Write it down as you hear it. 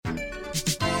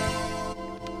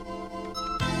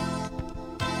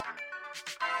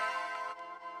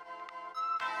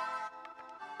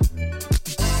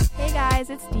guys,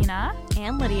 it's Dina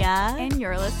and Lydia, and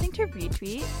you're listening to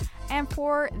Retweet. And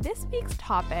for this week's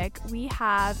topic, we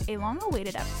have a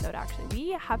long-awaited episode, actually.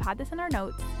 We have had this in our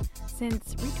notes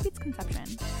since Retweet's conception.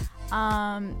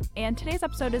 And today's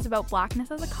episode is about blackness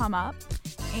as a come-up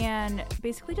and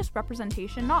basically just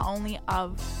representation not only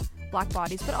of black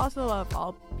bodies, but also of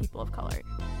all people of color.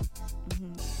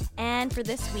 And for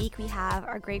this week, we have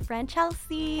our great friend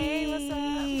Chelsea.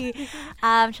 Hey, what's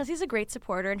up? Chelsea's a great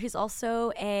supporter, and she's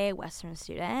also a Western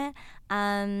student.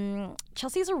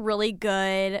 Chelsea's a really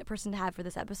good person to have for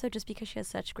this episode just because she has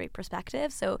such great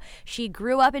perspective. So she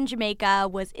grew up in Jamaica,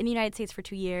 was in the United States for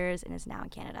 2 years, and is now in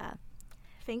Canada.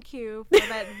 Thank you for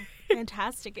that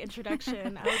fantastic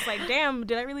introduction. I was like, damn,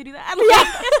 did I really do that?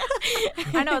 Yeah.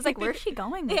 I know. I was like, where's she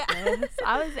going with this?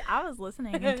 I was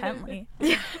listening intently.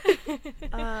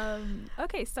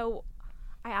 Okay, so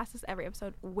I ask this every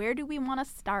episode. Where do we want to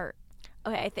start?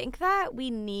 Okay, I think that we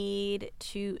need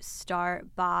to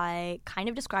start by kind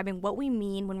of describing what we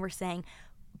mean when we're saying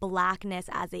blackness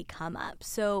as a come up.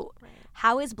 So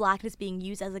how is blackness being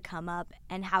used as a come up,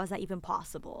 and how is that even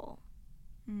possible?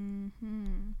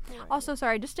 Also,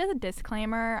 sorry, just as a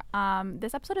disclaimer,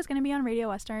 this episode is going to be on Radio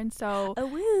Western, so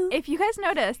if you guys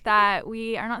notice that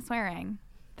we are not swearing,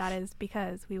 that is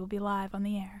because we will be live on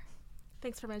the air.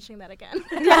 Thanks for mentioning that again.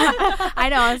 I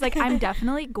know, I was like, I'm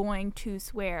definitely going to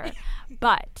swear,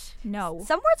 but no.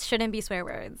 Some words shouldn't be swear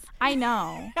words. I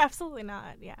know. Absolutely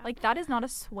not, yeah. Like, that is not a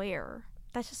swear.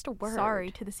 That's just a word.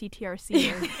 Sorry to the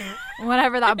CTRC or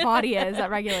whatever that body is that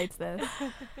regulates this.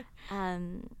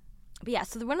 But yeah,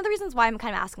 so one of the reasons why I'm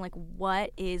kind of asking, like,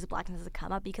 what is blackness as a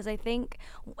come up? Because I think,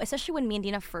 especially when me and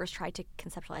Dina first tried to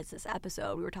conceptualize this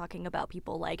episode, we were talking about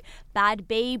people like Bad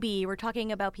Baby. We're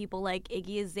talking about people like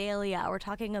Iggy Azalea. We're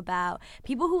talking about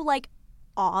people who, like,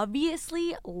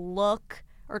 obviously look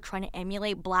or trying to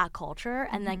emulate black culture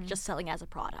and, like, just selling as a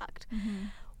product.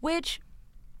 Which,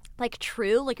 like,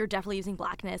 true, like, you're definitely using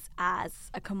blackness as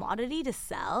a commodity to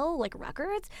sell, like,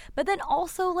 records. But then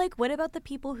also, like, what about the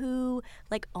people who,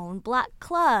 like, own black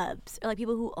clubs? Or, like,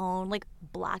 people who own, like,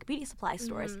 black beauty supply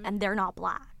stores and they're not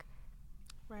black?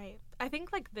 Right. I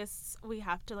think, like, this, we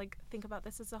have to, like, think about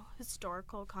this as a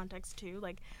historical context, too.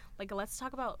 Like let's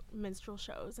talk about minstrel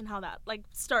shows and how that, like,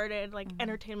 started, like,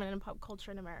 entertainment and pop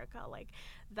culture in America. Like,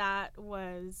 that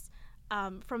was,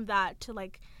 from that to,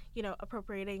 like, you know,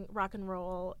 appropriating rock and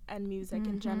roll and music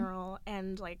in general,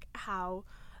 and like how,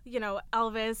 you know,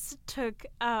 Elvis took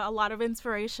a lot of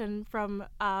inspiration from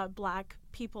black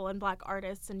people and black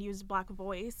artists and used black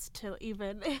voice to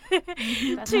even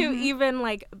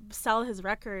like sell his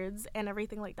records and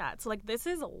everything like that. So like this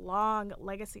is a long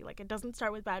legacy. Like it doesn't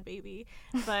start with Bad Baby,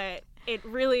 but it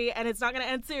really, and it's not gonna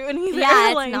end soon either. Yeah,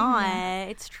 it's like, not.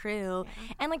 It's true.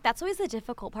 Yeah. And like that's always the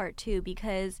difficult part too,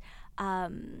 because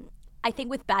I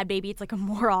think with Bad Baby, it's like a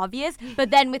more obvious.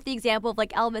 But then with the example of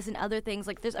like Elvis and other things,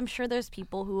 like I'm sure there's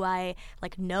people who I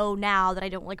like know now that I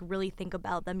don't like really think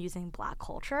about them using black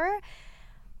culture.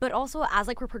 But also as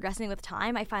like we're progressing with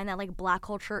time, I find that like black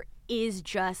culture is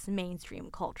just mainstream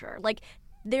culture. Like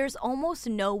there's almost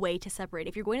no way to separate.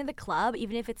 If you're going to the club,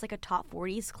 even if it's like a top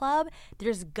 40s club,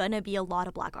 there's gonna be a lot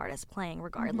of black artists playing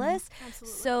regardless.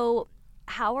 Absolutely. So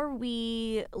how are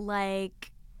we like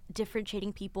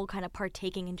differentiating people kind of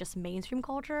partaking in just mainstream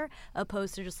culture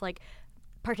opposed to just like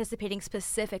participating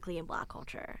specifically in black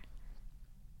culture?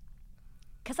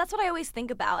 Because that's what I always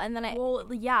think about. And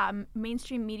then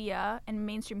mainstream media and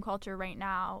mainstream culture right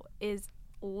now is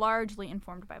largely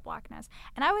informed by blackness,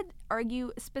 and I would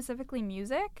argue specifically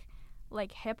music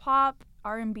like hip-hop,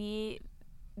 R&B,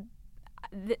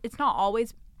 it's not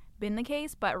always been the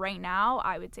case, but right now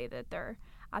I would say that they're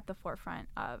at the forefront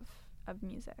of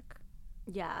music.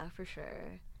 Yeah, for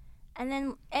sure.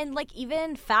 And like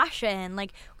even fashion,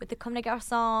 like with the Comme des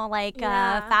Garçons, like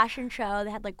fashion show,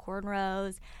 they had like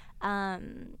cornrows.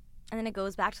 And then it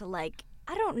goes back to like,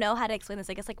 I don't know how to explain this.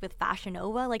 I guess like with Fashion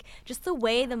Nova, like just the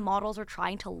way the models are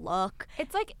trying to look.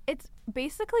 It's like, it's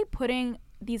basically putting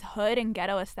these hood and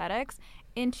ghetto aesthetics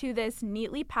into this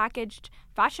neatly packaged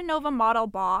Fashion Nova model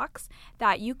box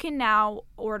that you can now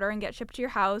order and get shipped to your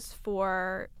house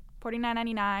for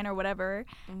 $49.99 or whatever,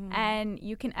 and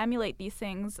you can emulate these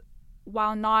things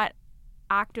while not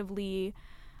actively,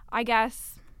 I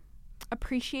guess,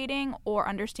 appreciating or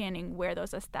understanding where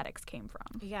those aesthetics came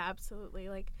from. Yeah, absolutely.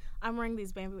 Like, I'm wearing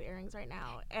these bamboo earrings right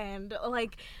now, and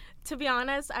like, to be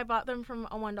honest, I bought them from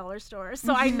a $1 store,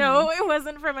 so I know it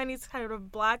wasn't from any kind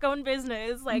of black-owned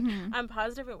business. Like, I'm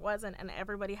positive it wasn't, and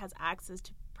everybody has access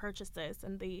to purchase this,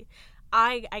 and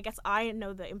I guess I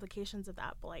know the implications of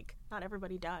that, but like not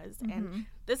everybody does. And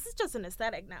this is just an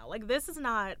aesthetic now. Like this is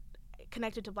not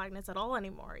connected to blackness at all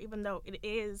anymore, even though it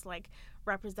is like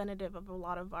representative of a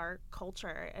lot of our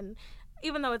culture. And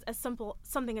even though it's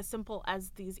something as simple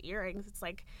as these earrings, it's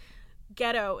like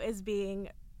ghetto is being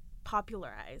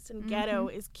popularized and ghetto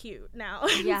is cute now.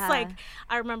 Yeah. It's like,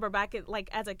 I remember back at, like,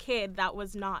 as a kid, that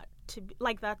was not to be,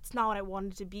 like, that's not what I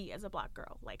wanted to be as a black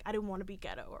girl. Like, I didn't want to be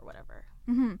ghetto or whatever.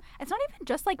 It's not even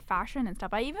just like fashion and stuff.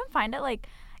 I even find it like,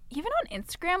 even on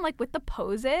Instagram, like with the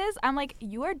poses, I'm like,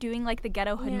 you are doing like the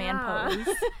ghetto hood man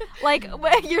pose. Like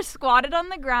when you're squatted on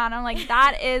the ground, I'm like,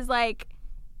 that is like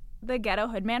the ghetto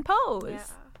hood man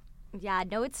pose. Yeah,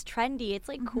 no, it's trendy. It's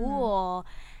like cool.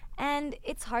 And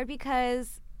it's hard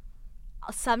because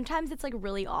sometimes it's like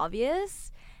really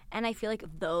obvious. And I feel like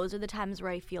those are the times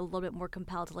where I feel a little bit more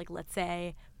compelled to, like, let's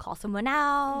say, call someone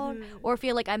out or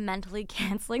feel like I'm mentally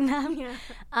canceling them.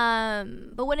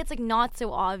 But when it's, like, not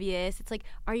so obvious, it's like,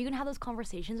 are you going to have those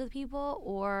conversations with people,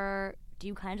 or do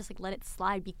you kind of just, like, let it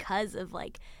slide because of,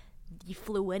 like, the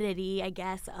fluidity, I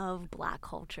guess, of black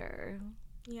culture?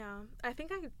 Yeah, I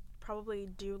think I probably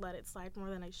do let it slide more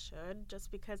than I should,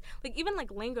 just because, like, even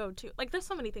like lingo too, like there's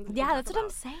so many things Yeah, that's what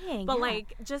I'm saying. But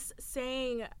like just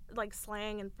saying like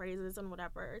slang and phrases and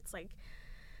whatever, it's like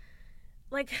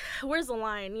where's the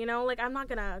line, you know? Like, I'm not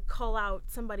gonna call out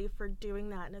somebody for doing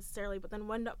that necessarily, but then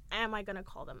when am I gonna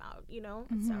call them out, you know?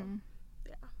 So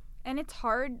yeah. And it's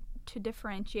hard to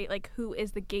differentiate like who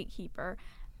is the gatekeeper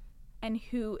and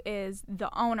who is the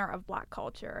owner of black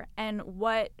culture, and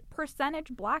what percentage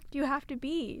black do you have to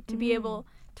be able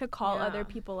to call other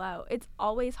people out. It's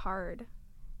always hard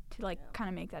to like kind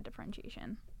of make that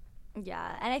differentiation.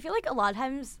 Yeah, and I feel like a lot of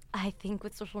times, I think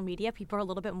with social media, people are a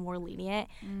little bit more lenient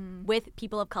with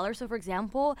people of color. So, for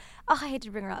example, I hate to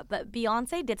bring her up, but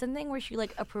Beyonce did something where she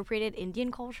like appropriated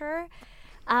Indian culture.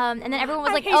 And then everyone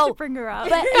was like, to bring her up.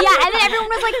 But yeah, and then everyone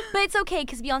was like, but it's okay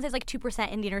because Beyonce's like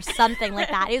 2% Indian or something like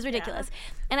that. It was ridiculous.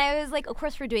 And I was like, of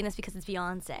course we're doing this because it's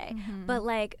Beyonce. But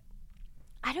like,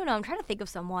 I don't know, I'm trying to think of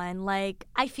someone. Like,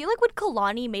 I feel like when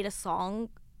Kalani made a song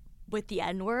with the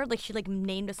N-word, like she like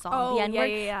named a song the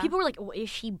N-word, people were like, well, is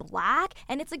she black?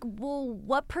 And it's like, well,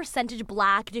 what percentage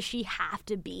black does she have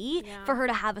to be for her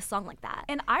to have a song like that?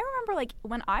 And I remember like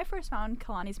when I first found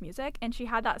Kalani's music and she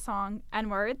had that song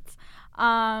N-words,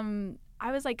 I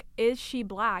was like, is she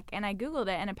black? And I googled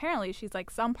it, and apparently she's like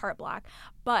some part black,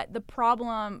 but the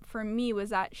problem for me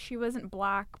was that she wasn't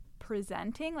black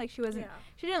presenting, like she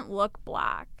didn't look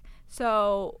black.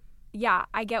 So yeah,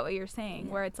 I get what you're saying,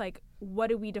 where it's like, what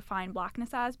do we define blackness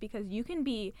as? Because you can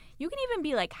even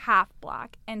be like half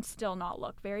black and still not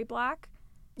look very black.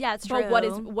 Yeah, it's true.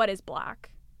 But what is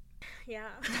black? Yeah.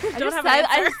 I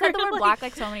just said the word black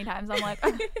like so many times. I'm like,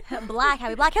 black,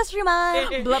 happy Black History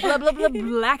Month. blah blah blah blah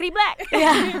blackity black.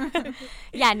 Yeah.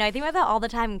 Yeah, no, I think about that all the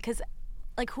time because,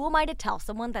 like, who am I to tell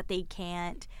someone that they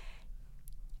can't,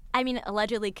 I mean,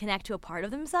 allegedly connect to a part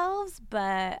of themselves?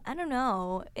 But I don't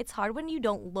know. It's hard when you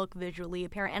don't look visually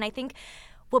apparent. And I think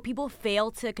what people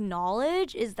fail to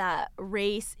acknowledge is that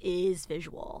race is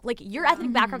visual. Like, your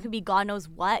ethnic background could be God knows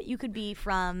what. You could be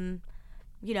from,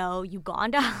 you know,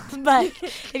 Uganda. But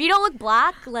if you don't look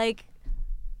black, like,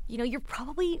 you know, you're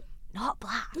probably not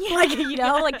black. Like, you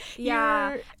know, like,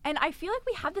 yeah. And I feel like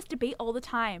we have this debate all the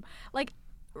time. Like,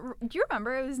 do you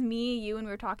remember it was me, you, and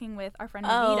we were talking with our friend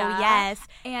Anita? Oh, yes.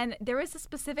 And there was a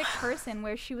specific person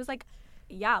where she was like,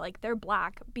 yeah, like, they're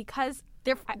black because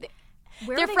They're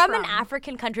from an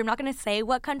African country. I'm not going to say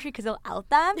what country because they'll out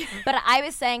them. But I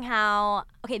was saying how,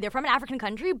 okay, they're from an African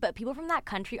country, but people from that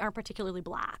country aren't particularly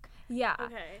black. Yeah.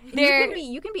 Okay.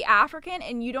 You can be African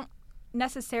and you don't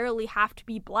necessarily have to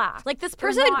be black. Like, this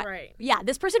person, right. Yeah,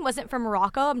 this person wasn't from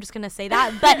Morocco. I'm just going to say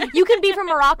that. But you can be from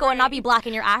Morocco and not be black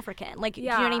and you're African. Like, do you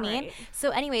know what I mean? Right. So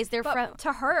anyways, But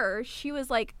to her, she was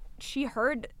like, she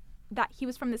heard that he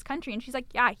was from this country and she's like,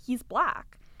 yeah, he's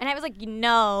black. And I was like,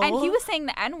 no. And he was saying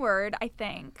the N-word, I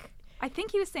think. I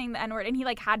think he was saying the N-word, and he,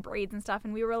 like, had braids and stuff,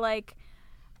 and we were like,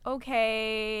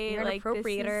 okay. You're like, an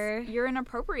appropriator. You're an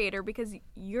appropriator because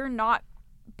you're not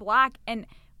black, and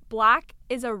black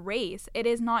is a race. It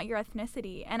is not your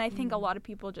ethnicity. And I think a lot of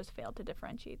people just fail to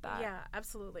differentiate that. Yeah,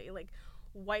 absolutely. Like,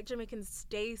 white Jamaicans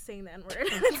stay saying the N-word.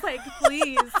 It's like,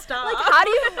 please stop. Like, how do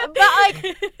you, but,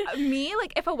 like, me,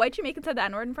 like, if a white Jamaican said the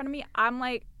N-word in front of me, I'm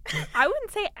like, I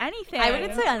wouldn't say anything. I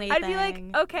wouldn't say anything. I'd be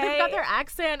like, okay. They've got their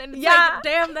accent, and it's Yeah. like,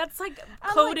 damn, that's like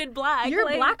coded like, black. You're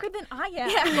like, blacker than I am.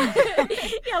 Yeah.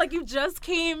 Yeah, like you just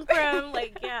came from,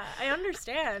 like, yeah, I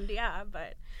understand, yeah,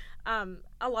 but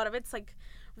a lot of it's like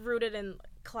rooted in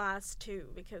class too,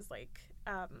 because like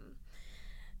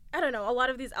I don't know, a lot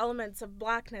of these elements of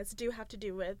blackness do have to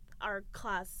do with our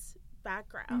class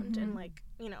background and like,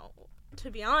 you know,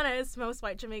 to be honest, most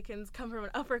white Jamaicans come from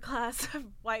an upper class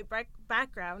white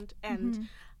background, and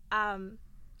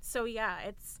so yeah,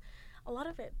 it's a lot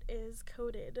of it is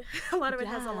coded. A lot of it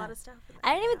has a lot of stuff in it.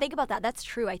 I didn't even think about that. That's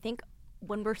true. I think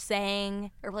when we're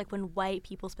saying, or like when white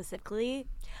people specifically,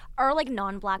 or like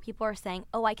non-black people are saying,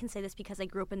 oh, I can say this because I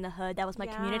grew up in the hood, that was my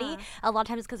community, a lot of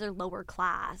times it's because they're lower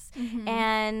class.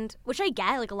 And which I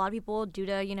get, like a lot of people, due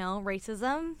to, you know,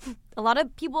 racism, a lot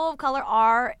of people of color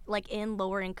are like in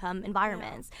lower income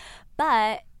environments.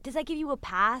 But does that give you a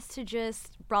pass to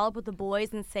just brawl up with the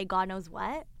boys and say God knows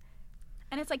what?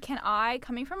 And it's like,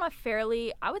 coming from I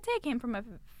would say I came from a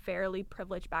fairly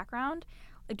privileged background.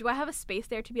 Like, do I have a space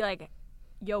there to be like,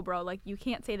 yo, bro, like, you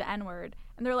can't say the N-word?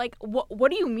 And they're like, what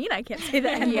do you mean I can't say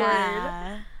the N-word?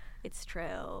 Yeah, it's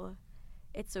true.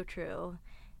 It's so true.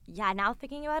 Yeah, now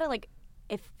thinking about it, like,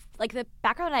 if, like, the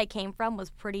background I came from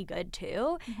was pretty good,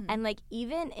 too. And, like,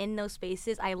 even in those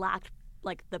spaces, I lacked,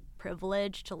 like, the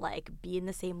privilege to, like, be in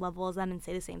the same level as them and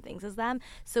say the same things as them.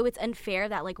 So it's unfair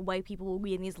that, like, white people will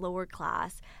be in these lower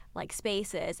class, like,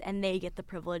 spaces, and they get the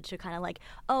privilege to kind of, like,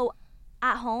 oh,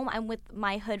 at home, I'm with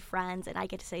my hood friends and I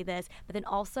get to say this, but then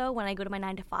also when I go to my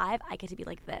 9 to 5, I get to be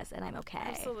like this and I'm okay.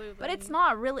 Absolutely. But it's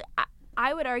not really,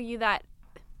 I would argue that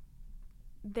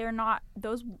they're not,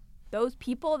 those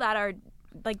people that are,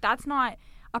 like, that's not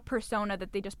a persona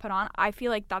that they just put on. I feel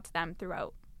like that's them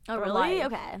throughout. Oh, their really? life.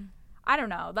 Okay. I don't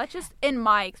know. That's just in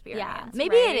my experience. Yeah.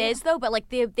 Maybe right? it is, though, but, like,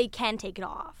 they can take it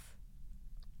off.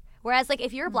 Whereas, like,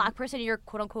 if you're a black person and you're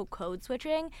quote-unquote code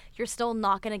switching, you're still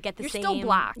not going to get the same... You're still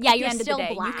black. Yeah, at you're the end still of the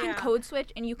day. black. You can code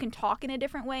switch and you can talk in a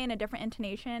different way, in a different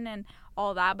intonation and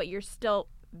all that, but you're still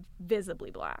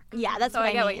visibly black. Yeah, that's so what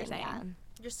I get mean. what you're saying. Yeah.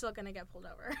 You're still gonna get pulled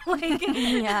over. Like,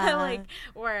 Yeah. like,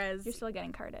 whereas... You're still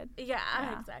getting carded.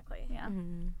 Yeah, exactly. Yeah.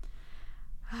 Mm-hmm.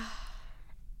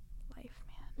 Life,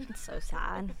 man. It's so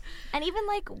sad. And even,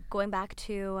 like, going back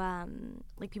to,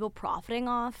 like, people profiting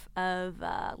off of,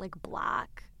 like,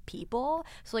 black people.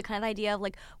 So, like, kind of the idea of,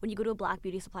 like, when you go to a black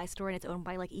beauty supply store and it's owned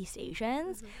by, like, East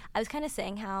Asians, I was kind of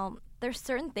saying how there's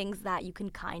certain things that you can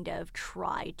kind of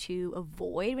try to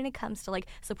avoid when it comes to, like,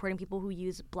 supporting people who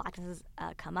use blackness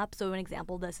as come up. So an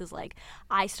example of this is, like,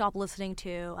 I stopped listening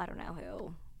to, I don't know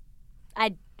who.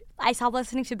 I stopped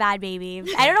listening to Bad Baby.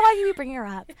 I don't know why you keep bringing her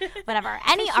up. Whatever.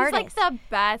 Any She's artist. like the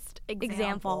best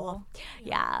example.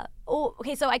 Yeah. Oh,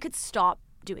 okay, so I could stop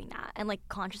doing that and, like,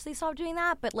 consciously stop doing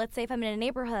that, but let's say if I'm in a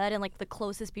neighborhood and, like, the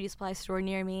closest beauty supply store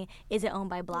near me isn't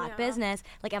owned by a black business,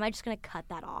 like, am I just gonna cut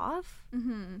that off?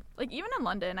 Like, even in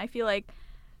London, I feel like,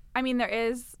 I mean, there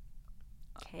is,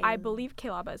 I believe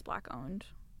K-Laba is black owned.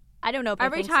 I don't know, but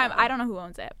Every I time, so. I don't know who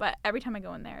owns it, but every time I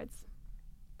go in there, it's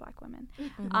black women.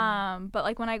 But,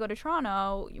 like, when I go to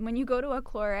Toronto, when you go to a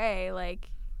Clore,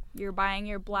 like, you're buying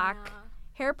your black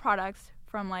hair products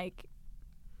from, like,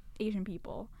 Asian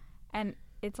people, and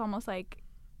it's almost like,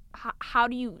 how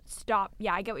do you stop?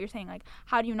 Yeah, I get what you're saying. Like,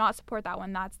 how do you not support that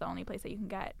when that's the only place that you can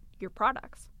get your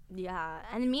products? Yeah,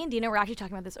 and me and Dina were actually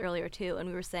talking about this earlier too, and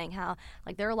we were saying how,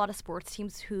 like, there are a lot of sports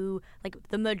teams who, like,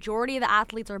 the majority of the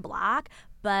athletes are black,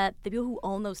 but the people who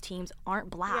own those teams aren't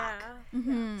black. So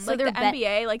like the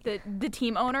NBA, like the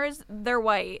team owners, they're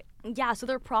white. Yeah, so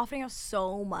they're profiting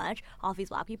so much off these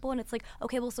black people, and it's like,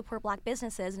 okay, we'll support black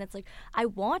businesses, and it's like, I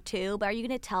want to, but are you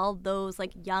going to tell those,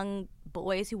 like, young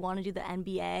boys who want to do the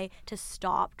NBA to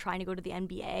stop trying to go to the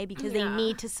NBA because they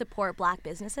need to support black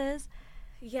businesses?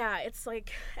 Yeah, it's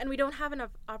like, and we don't have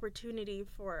enough opportunity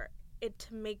for it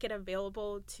to make it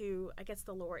available to, I guess,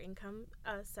 the lower income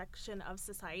section of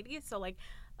society. So, like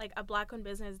a black-owned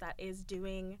business that is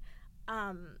doing,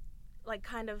 like,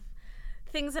 kind of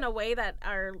things in a way that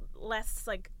are less,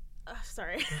 like,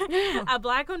 a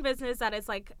black-owned business that is,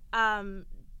 like, gonna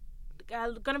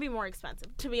be more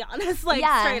expensive, to be honest. Like,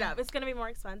 straight up, it's gonna be more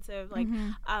expensive. Like,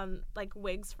 like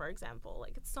wigs, for example.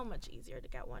 Like, it's so much easier to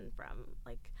get one from,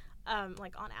 like on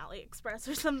AliExpress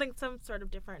or something, some sort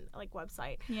of different, like,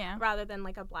 website, rather than,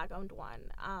 like, a black-owned one,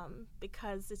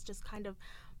 because it's just kind of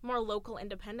more local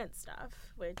independent stuff,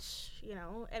 which, you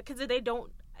know, because they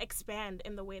don't expand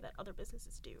in the way that other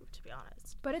businesses do, to be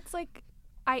honest. But it's like,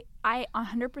 I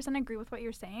 100% agree with what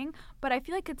you're saying, but I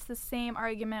feel like it's the same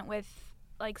argument with,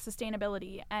 like,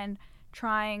 sustainability and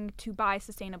trying to buy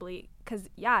sustainably, because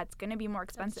it's going to be more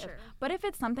expensive. But if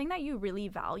it's something that you really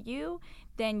value,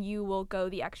 then you will go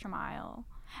the extra mile.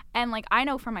 And, like, I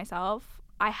know for myself,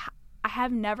 I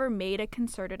have never made a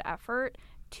concerted effort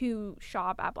to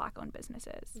shop at black-owned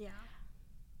businesses. Yeah.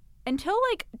 Until,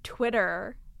 like,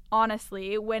 Twitter,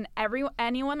 honestly, when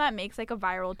anyone that makes, like, a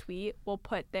viral tweet will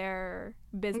put their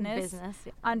business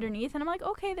underneath, and I'm like,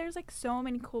 okay, there's, like, so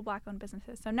many cool black-owned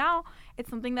businesses. So now it's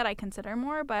something that I consider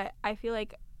more, but I feel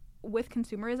like with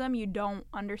consumerism, you don't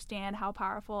understand how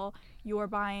powerful your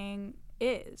buying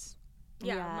is.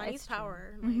 Yeah, money's it's true.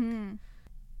 power. Like, Mm-hmm.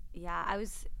 Yeah, I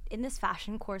was in this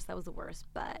fashion course that was the worst,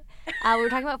 but we were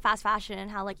talking about fast fashion and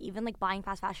how like even like buying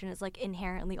fast fashion is like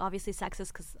inherently obviously sexist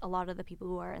because a lot of the people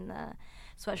who are in the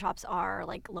sweatshops are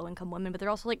like low income women, but they're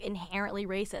also like inherently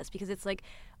racist because it's like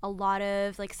a lot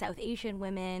of like South Asian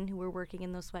women who were working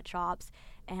in those sweatshops,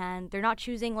 and they're not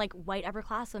choosing like white upper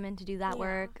class women to do that Yeah.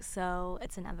 work, so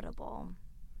it's inevitable.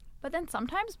 But then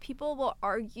sometimes people will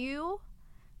argue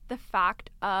the fact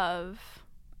of,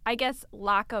 I guess,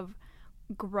 lack of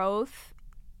growth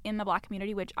in the Black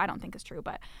community, which I don't think is true.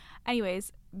 But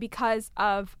anyways, because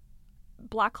of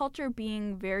Black culture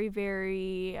being very,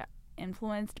 very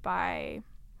influenced by,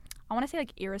 I want to say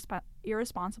like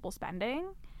irresponsible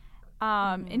spending.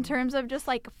 In terms of just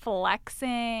like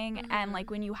flexing and like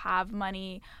when you have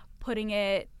money, putting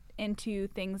it into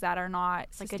things that are not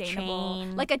Like a sustainable,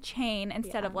 chain. like a chain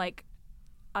instead of Yeah. like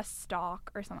a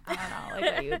stock or something. I don't know,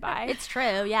 like what you would buy. It's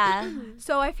true, yeah.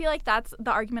 So I feel like that's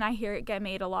the argument I hear it get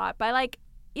made a lot by like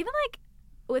even like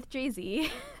with Jay-Z.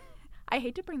 I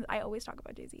hate to bring. I always talk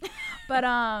about Jay-Z, but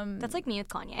That's like me with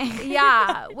Kanye.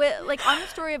 yeah, with like on the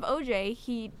story of OJ,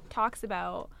 he talks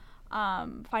about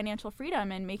financial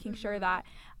freedom and making sure that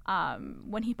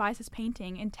when he buys his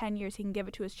painting in 10 years he can give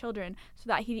it to his children, so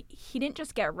that he didn't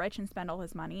just get rich and spend all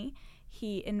his money.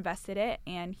 He invested it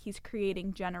and he's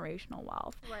creating generational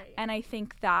wealth. right. And I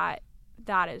think that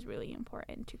is really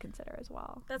important to consider as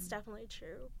well. That's definitely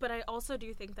true. But I also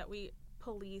do think that we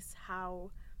police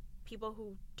how people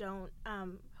who don't,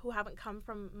 who haven't come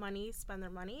from money spend their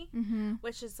money, Mm-hmm.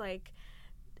 which is like,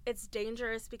 it's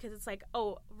dangerous because it's like,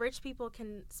 oh, rich people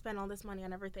can spend all this money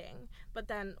on everything, but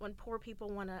then when poor people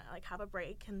want to like have a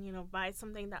break and, you know, buy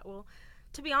something that will,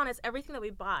 to be honest, everything that we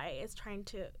buy is trying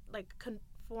to like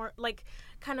conform, like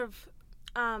kind of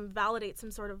validate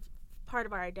some sort of part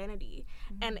of our identity.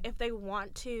 And if they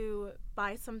want to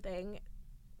buy something,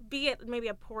 be it maybe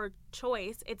a poor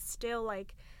choice, it's still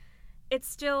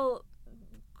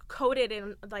coded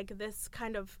in like this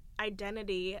kind of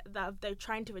identity that they're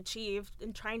trying to achieve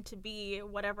and trying to be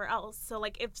whatever else. So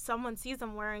like if someone sees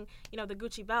them wearing, you know, the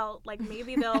Gucci belt, like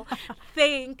maybe they'll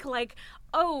think like,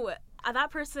 oh, that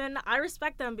person, I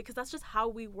respect them because that's just how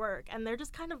we work, and they're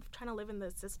just kind of trying to live in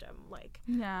the system, like,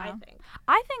 Yeah.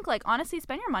 I think. Like honestly,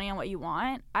 spend your money on what you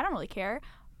want. I don't really care.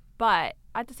 But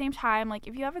at the same time, like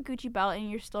if you have a Gucci belt and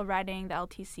you're still riding the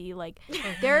LTC, like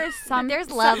there's There's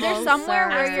there's levels, somewhere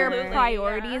sir. where your Absolutely,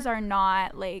 priorities yeah. are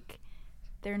not like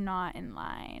they're not in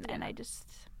line, and Yeah.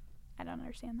 I don't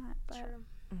understand that. But True.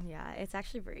 Yeah, it's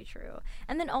actually very true.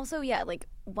 And then also, yeah, like,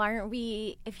 why aren't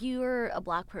we, if you're a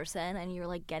Black person and you're,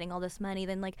 like, getting all this money,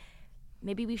 then, like,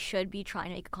 maybe we should be trying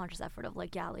to make a conscious effort of,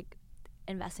 like, yeah, like,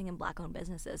 investing in Black-owned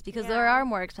businesses because they Yeah. are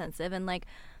more expensive. And, like,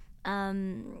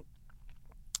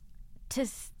 to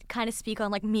kind of speak on,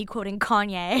 like, me quoting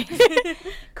Kanye,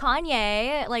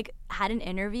 Kanye, like, had an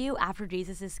interview after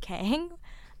Jesus is King,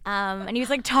 and he was,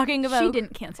 like, talking about... she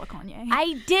didn't cancel Kanye.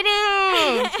 I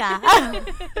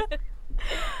didn't.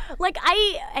 Like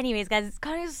anyways, guys,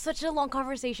 Kanye is such a long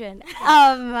conversation.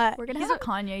 We're gonna have a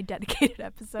Kanye dedicated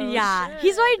episode. Yeah, should.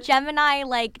 he's my Gemini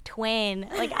like twin.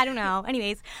 Like I don't know.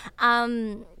 Anyways,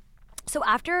 so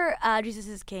after Jesus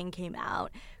is King came out,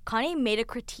 Kanye made a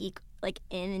critique like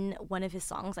in one of his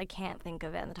songs, I can't think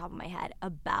of it on the top of my head,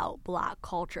 about Black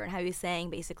culture and how he's saying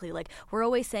basically like we're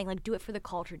always saying like do it for the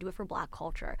culture, do it for Black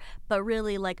culture, but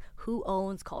really like who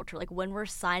owns culture? Like when we're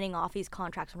signing off these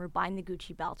contracts, when we're buying the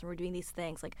Gucci belts, when we're doing these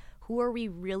things, like who are we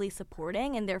really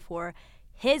supporting? And therefore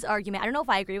his argument, I don't know if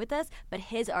I agree with this, but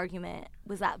his argument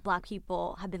was that Black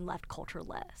people have been left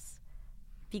cultureless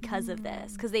because of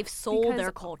this, because they've sold Because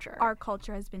their culture. Our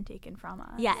culture has been taken from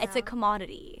us. Yeah, it's a Yeah.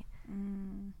 commodity.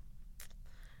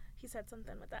 He said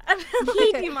something with that.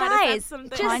 He- might have said guys,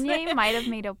 something. Kanye might have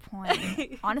made a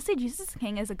point. Honestly, Jesus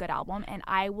King is a good album, and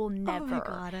I will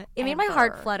never. It made my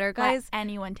heart ever flutter, let guys.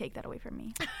 anyone take that away from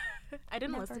me. I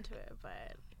didn't Never. listen to it,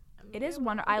 but It is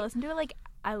wonderful. I listen to it like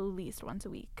at least once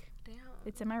a week. Damn.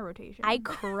 It's in my rotation. I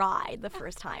cried the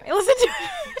first time I listened to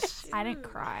it. I didn't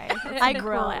cry. I Really-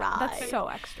 cried. That's so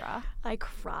extra. I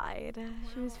cried.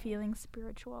 She was feeling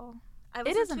spiritual. I It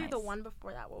listened is a to the nice- one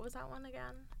before that. What was that one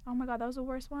again? Oh my god, that was the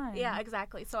worst one. Yeah,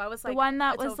 exactly. So I was The like, one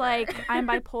that it's was over. like, I'm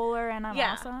bipolar and I'm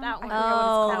Yeah, awesome. that one. I forget what it's Oh,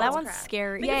 called. that was one's crap.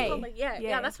 scary. I think it's Yay. called, like, yeah,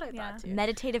 Yay. that's what I Yeah. thought too.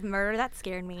 Meditative murder, that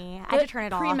scared me. I The had to turn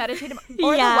it off. Premeditated.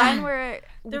 Or Yeah. the one where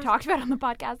we There's- talked about on the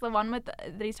podcast, the one with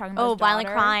that he's talking about Oh, his violent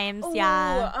daughter. crimes,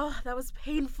 yeah. Oh, that was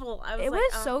painful. I was It like,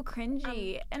 was oh. so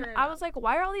cringy. And turn it I up. was like,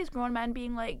 why are all these grown men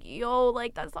being like, yo,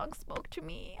 like, that song spoke to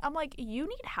me? I'm like, you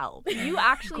need help. You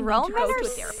actually Grown need to men go are to a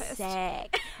therapist.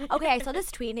 sick. Okay, I saw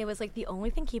this tweet and it was like the only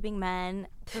thing keeping men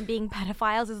from being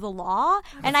pedophiles is the law.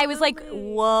 And I was like,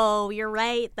 Absolutely. whoa, you're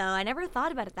right though. I never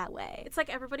thought about it that way. It's like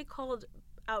everybody called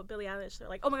out Billie Eilish. They're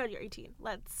like, oh my god, you're 18.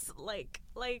 Let's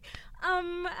how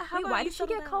Wait, about why you did she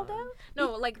settle get called down? out?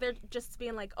 No, like they're just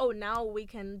being like, oh, now we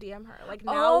can DM her. Like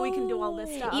now we can do all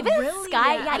this stuff. Even Really?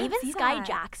 Sky, Yeah, I yeah, didn't even see Sky that.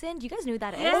 Jackson. Do you guys know who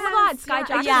that is? Yes. Oh my god, Sky Yeah, I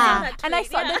Jackson. Yeah. saw that And I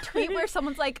tweet, saw yeah. the tweet where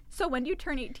someone's like, so when do you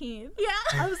turn 18? Yeah.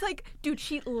 I was like, dude,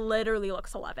 she literally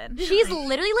looks 11. She's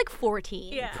literally like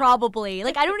 14, Yeah. probably.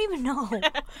 Like I don't even know.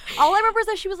 All I remember is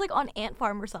that she was like on Ant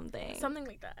Farm or something. Something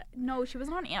like that. No, she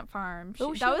wasn't on Ant Farm. What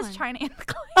was That she was on? China Ant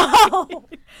Clay. Oh.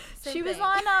 Same She was thing.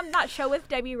 on that show with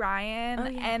Debbie Ryan, Oh,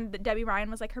 yeah. and Debbie Ryan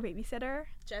was like her babysitter.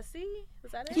 Jessie?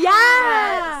 Was that it? Yeah.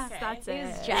 Yes, Okay. that's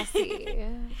It's it. Jessie.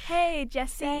 Hey,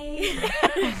 Jesse.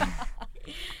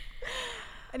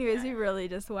 Anyways, we really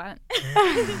just went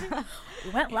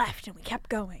left and we kept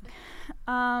going.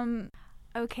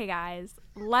 Okay, guys,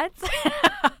 let's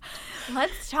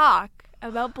talk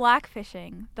about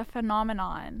blackfishing, the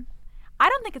phenomenon. I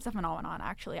don't think it's a phenomenon,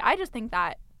 actually. I just think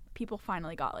that people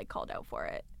finally got like called out for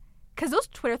it, because those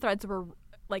Twitter threads were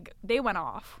like, they went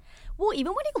off. Well,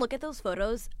 even when you look at those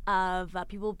photos of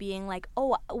people being like,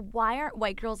 oh, why aren't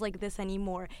white girls like this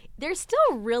anymore? They're still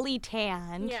really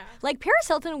tanned. Yeah. Like, Paris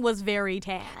Hilton was very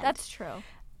tanned. That's true.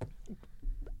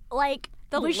 like,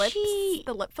 The was lips, she...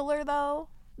 the lip filler though.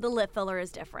 The lip filler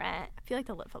is different. I feel like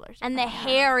the lip filler's And the different.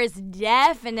 hair is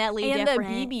definitely and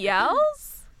different. the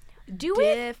BBLs. Do we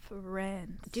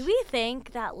Different. Do we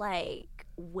think that like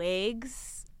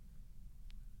wigs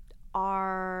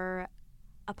are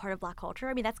a part of black culture?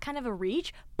 I mean, that's kind of a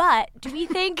reach, but do we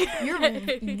think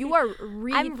You are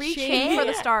reaching, reaching. for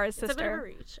the stars, It's a bit of a sister.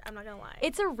 reach. I'm not gonna lie.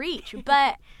 it's a reach?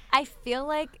 But I feel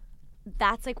like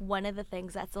that's like one of the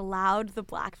things that's allowed the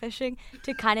blackfishing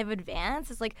to kind of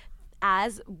advance. Is like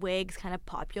as wigs kind of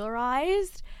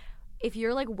popularized, if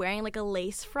you're like wearing like a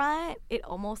lace front, it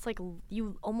almost like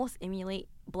you almost emulate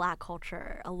black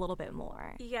culture a little bit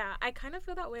more. yeah, I kind of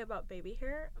feel that way about baby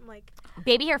hair. I'm like,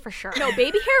 Baby hair for sure. No,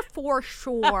 baby hair for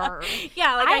sure.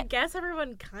 yeah, like I I- guess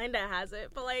everyone kind of has it,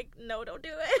 but like, no, don't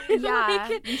do it. Yeah,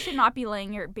 Like, you should not be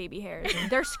laying your baby hairs.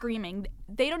 They're screaming.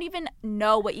 They don't even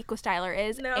know what Eco Styler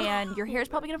is, No. and your hair is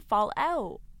probably gonna fall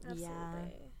out.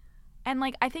 absolutely. And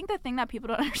like, I think the thing that people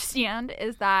don't understand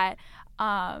is that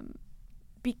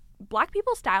black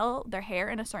people style their hair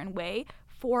in a certain way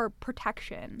for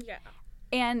protection. Yeah.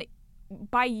 And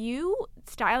by you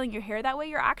styling your hair that way,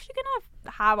 you're actually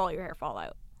gonna have all your hair fall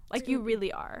out. Like, you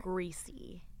really are.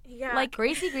 Greasy. Yeah. Like,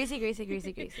 Greasy.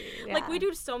 Like we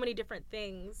do so many different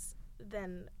things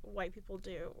than white people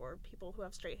do or people who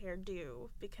have straight hair do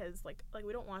because like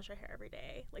we don't wash our hair every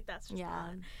day. Like that's just Yeah.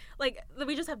 not. Like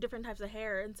we just have different types of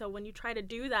hair, and so when you try to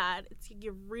do that,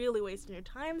 you're really wasting your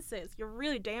time, sis. You're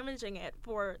really damaging it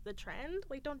for the trend.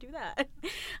 Like don't do that.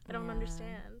 I don't Yeah.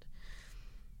 understand.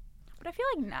 but I feel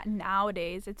like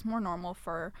nowadays it's more normal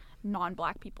for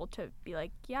non-black people to be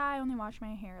like, yeah, I only wash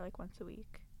my hair like once a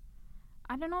week.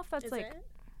 I don't know if that's Is like, it?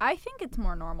 I think it's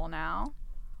more normal now.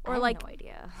 Or I have like, no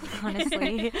idea,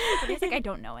 honestly. but it's like I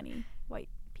don't know any white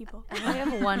people. I only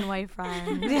have one white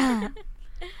friend.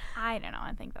 I don't know.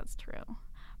 I think that's true.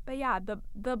 But yeah, the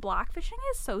blackfishing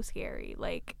is so scary.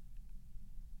 Like,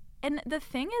 and the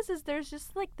thing is there's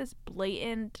just like this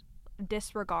blatant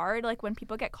disregard. Like when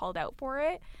people get called out for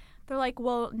it, they're like,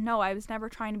 well, no, I was never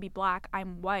trying to be black.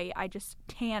 I'm white. I just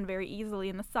tan very easily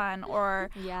in the sun,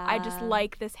 or Yeah. I just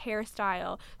like this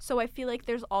hairstyle. So I feel like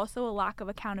there's also a lack of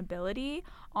accountability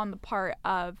on the part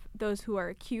of those who are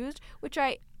accused, which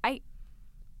I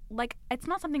like, it's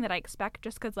not something that I expect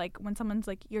just because, like, when someone's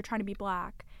like, you're trying to be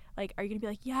black, like, are you going to be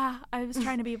like, yeah, I was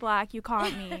trying to be black, you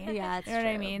caught me. Yeah, it's You know what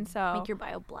I true. mean? So, Make your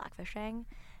bio blackfishing.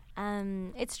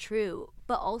 It's true.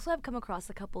 But also I've come across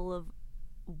a couple of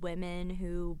women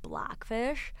who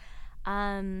blackfish,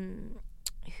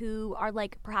 who are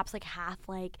like perhaps like half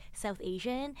like South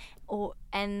Asian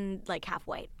and like half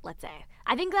white, let's say.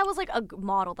 I think that was like a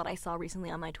model that I saw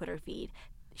recently on my Twitter feed.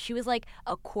 She was like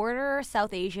a quarter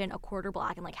South Asian, a quarter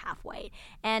black, and like half white.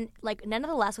 And like none of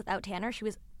the less without tanner, she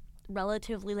was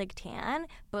relatively like tan,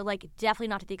 but like definitely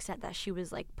not to the extent that she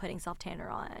was like putting self tanner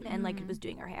on and like was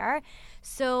doing her hair.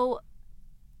 So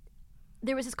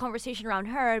there was this conversation around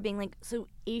her being like, so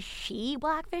is she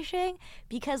blackfishing?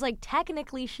 Because like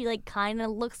technically she like kind of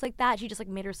looks like that. She just like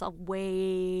made herself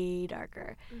way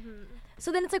darker.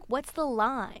 So then it's like, what's the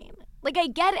line? Like, I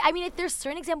get it. I mean, if there's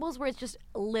certain examples where it's just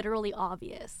literally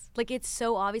obvious. Like, it's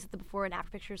so obvious that the before and after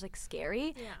picture is like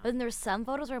scary. Yeah. But then there's some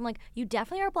photos where I'm like, you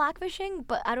definitely are blackfishing,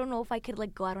 but I don't know if I could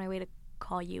like go out of my way to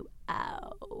call you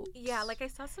out. Yeah, like I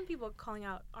saw some people calling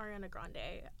out Ariana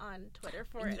Grande on Twitter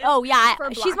for it. Oh yeah,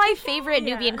 For she's my blackfishing? favorite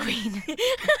Yeah. Nubian queen.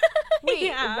 Wait,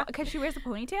 Yeah. because she wears the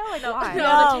ponytail? Like, No, why?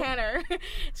 no, the tanner.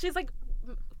 She's like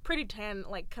pretty tan,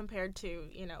 like compared to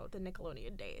the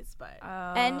Nickelodeon days, but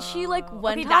And she, like,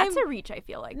 one okay, time- that's a reach, I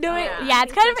feel like. No, though. it- Yeah, yeah, I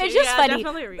it's think kind so of, it's too. just Yeah, funny.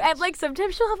 definitely a reach. And like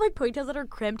sometimes she'll have like ponytails that are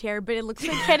crimped hair, but it looks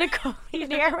like kind of curly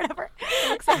hair or whatever.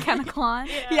 Looks like Kenna Klon.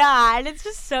 Yeah, and it's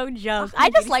just so jokes. Oh, I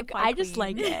just beauty like supply I just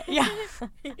queen. like it. Yeah.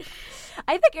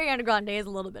 I think Ariana Grande is a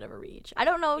little bit of a reach. I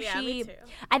don't know if Yeah, me she too.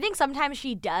 I think sometimes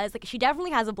she does, like she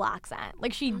definitely has a black scent.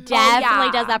 Like she Oh, definitely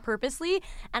yeah. does that purposely.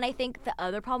 And I think the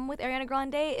other problem with Ariana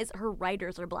Grande is her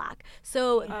writers are black.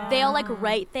 So they'll like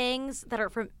write things that are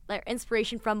from like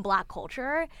inspiration from black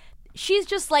culture. She's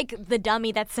just like the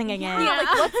dummy that's singing Yeah, it.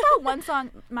 like what's that one song,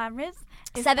 Maris?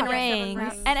 Seven Okay,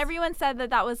 Rings. And everyone said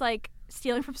that was like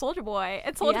stealing from Soulja Boy.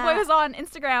 And Soulja Yeah. Boy was on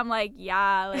Instagram like,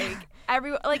 yeah,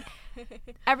 like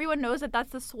everyone knows that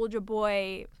that's the Soulja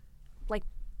Boy. Like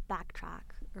backtrack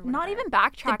or Not whatever. even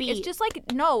backtrack. It's beat. just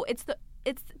like no, it's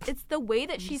the way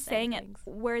that she's saying saying it, things.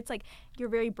 where it's like you're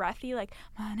very breathy, like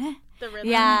The rhythm.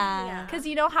 Yeah. because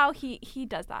you know how he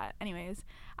does that. Anyways,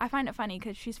 I find it funny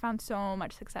because she's found so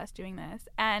much success doing this,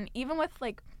 and even with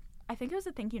like, I think it was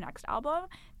the Thank You Next album,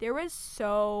 there was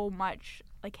so much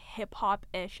like hip hop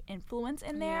ish influence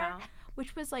in there, Yeah.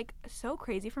 which was like so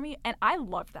crazy for me, and I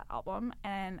loved that album,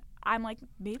 and I'm like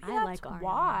maybe I that's like Ariana.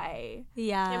 why.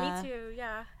 Yeah. Yeah, me too.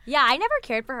 Yeah. Yeah, I never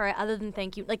cared for her other than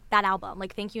Thank You, like that album,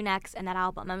 like Thank You Next and that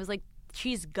album. I was like,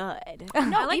 she's good.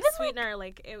 No, I like even Sweetener,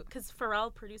 because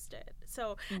Pharrell produced it.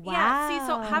 So yeah, see,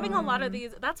 so having a lot of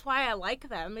these, that's why I like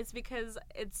them. Is because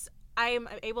I am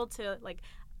able to like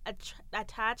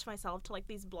attach myself to like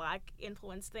these black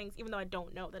influence things, even though I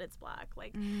don't know that it's black.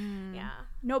 Like, yeah,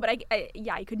 No, but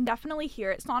yeah, you can definitely hear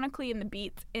it sonically in the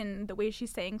beats, in the way she's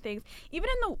saying things, even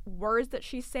in the words that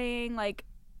she's saying. Like,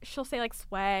 she'll say like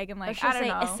swag and Or like she'll I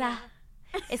don't say, know.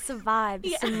 it's a vibe,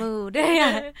 it's a Yeah. mood.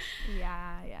 Yeah.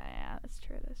 Yeah. That's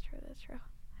true.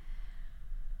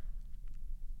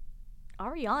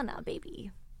 Ariana,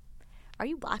 baby. Are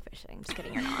you blackfishing? Just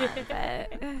kidding, you're not. But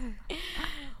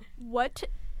What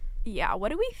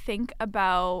do we think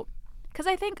about? Because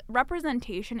I think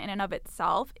representation in and of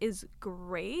itself is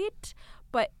great,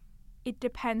 but it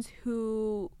depends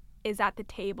who is at the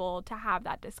table to have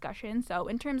that discussion. So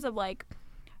in terms of like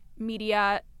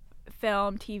media,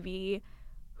 film, TV,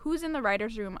 who's in the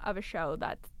writer's room of a show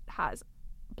that has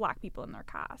black people in their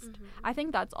cast? I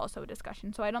think that's also a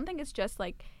discussion. So I don't think it's just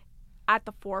like at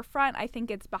the forefront. I think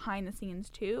it's behind the scenes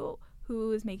too.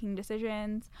 Who is making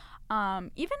decisions?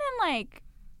 Even in like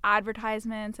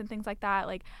advertisements and things like that.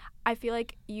 Like, I feel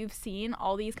like you've seen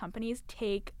all these companies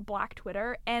take Black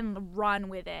Twitter and run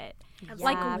with it.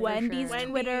 Like Yeah, for Wendy's sure.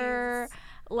 Twitter,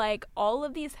 like all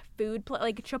of these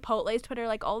like Chipotle's Twitter,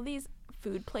 like all of these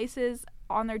food places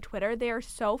on their Twitter, they are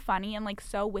so funny and like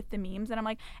so with the memes, and I'm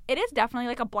like, it is definitely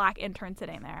like a black intern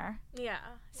sitting there. yeah.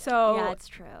 So yeah, it's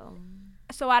true.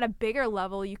 so at a bigger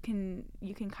level, you can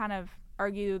kind of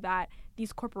argue that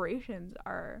these corporations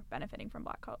are benefiting from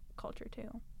black culture too.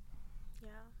 Yeah.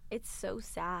 It's so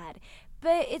sad.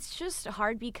 But it's just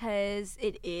hard because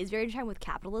it is very intertwined with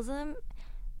capitalism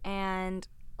and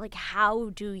like how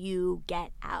do you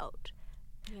get out?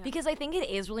 Yeah. Because I think it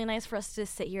is really nice for us to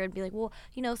sit here and be like, well,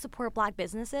 support black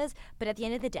businesses. But at the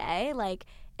end of the day, like,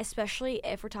 especially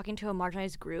if we're talking to a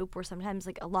marginalized group where sometimes,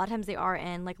 like, a lot of times they are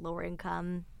in, like, lower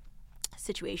income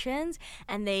situations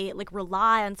and they, like,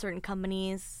 rely on certain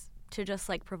companies to just,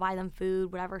 like, provide them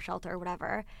food, whatever, shelter,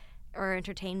 whatever, or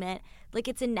entertainment. Like,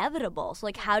 it's inevitable. So,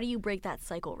 like, how do you break that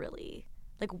cycle, really?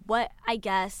 Like, what, I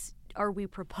guess, are we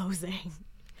proposing?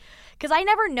 Because I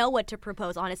never know what to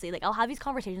propose, honestly. Like, I'll have these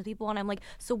conversations with people, and I'm like,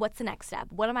 so what's the next step?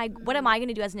 What am I going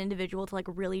to do as an individual to, like,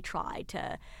 really try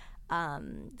to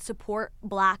support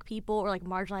black people or, like,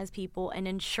 marginalized people and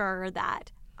ensure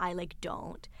that I, like,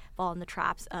 don't fall in the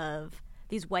traps of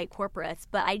these white corporates?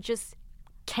 But I just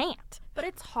can't. But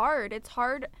it's hard. It's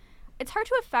hard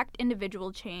to affect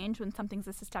individual change when something's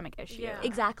a systemic issue. Yeah.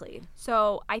 Exactly.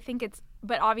 So I think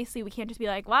but obviously we can't just be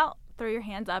like, well, throw your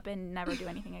hands up and never do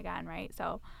anything again, right?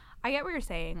 So I get what you're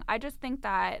saying. I just think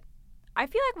that I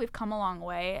feel like we've come a long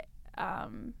way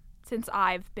since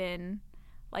I've been,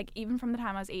 like, even from the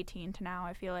time I was 18 to now.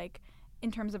 I feel like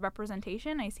in terms of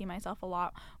representation, I see myself a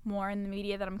lot more in the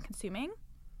media that I'm consuming.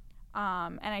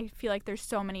 And I feel like there's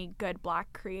so many good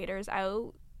Black creators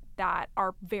out that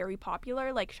are very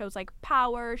popular, like shows like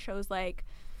Power, shows like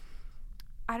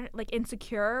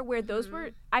Insecure, where those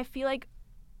were, I feel like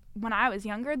when I was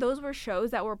younger, those were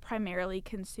shows that were primarily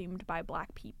consumed by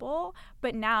Black people.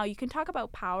 But now you can talk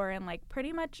about Power and like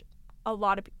pretty much a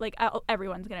lot of like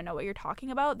everyone's gonna know what you're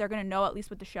talking about. They're gonna know at least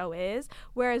what the show is.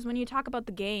 Whereas when you talk about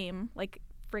The Game, like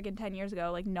friggin' 10 years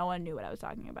ago, like no one knew what I was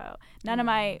talking about. None of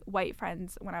my white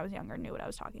friends when I was younger knew what I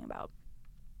was talking about.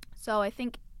 So I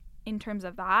think in terms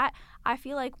of that, I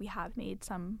feel like we have made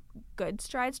some good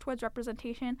strides towards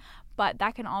representation, but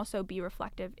that can also be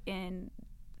reflective in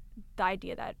the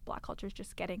idea that Black culture is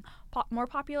just getting more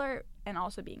popular and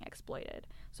also being exploited.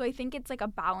 So I think it's like a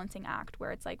balancing act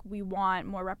where it's like we want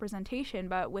more representation,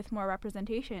 but with more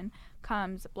representation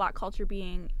comes Black culture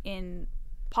being in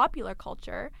popular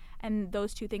culture and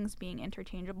those two things being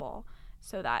interchangeable,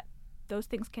 so that those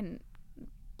things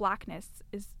Blackness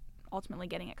is ultimately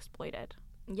getting exploited.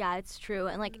 Yeah, it's true.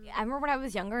 And like I remember when I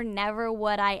was younger, never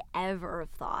would I ever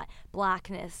have thought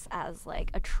Blackness as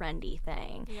like a trendy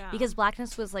thing. Yeah. Because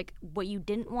Blackness was like what you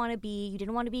didn't want to be. You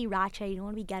didn't want to be ratchet, you didn't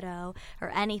want to be ghetto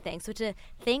or anything. So to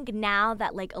think now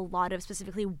that like a lot of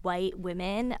specifically white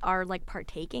women are like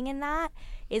partaking in that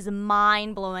is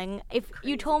mind-blowing. If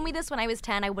you told me this when I was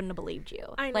 10, I wouldn't have believed you.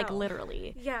 I know. Like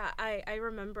literally. Yeah, I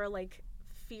remember like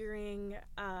fearing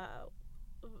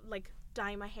like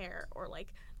dyeing my hair or like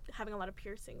having a lot of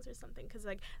piercings or something, because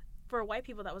like for white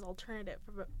people that was alternative,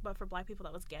 but for Black people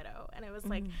that was ghetto. And it was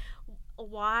like,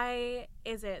 why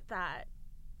is it that,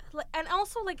 and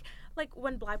also like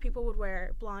when Black people would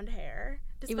wear blonde hair,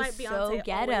 despite Beyonce so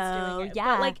ghetto. always doing it, yeah,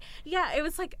 but like it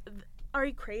was like, are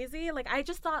you crazy? Like I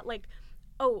just thought like,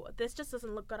 oh, this just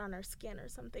doesn't look good on our skin or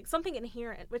something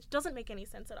inherent, which doesn't make any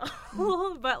sense at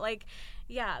all. But like,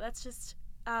 yeah, that's just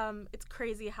it's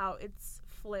crazy how it's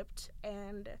flipped,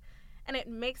 and it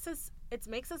makes us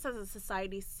as a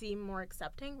society seem more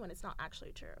accepting when it's not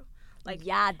actually true. Like,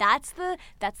 yeah, that's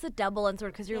the double-edged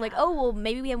sword, because you're like, oh well,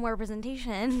 maybe we have more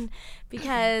representation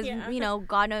because you know,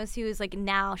 God knows who's like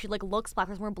now she like looks Black.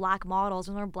 There's more Black models,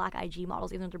 there's more Black IG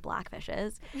models, even though they're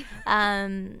Blackfishes.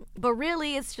 But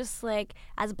really, it's just like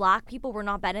as Black people, we're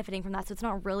not benefiting from that, so it's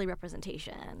not really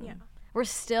representation. Yeah, we're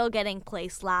still getting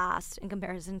placed last in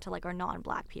comparison to like our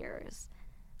non-Black peers.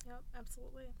 Yep,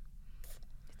 absolutely.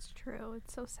 It's true.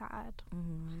 It's so sad.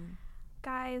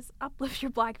 Guys, uplift your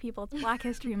Black people. It's Black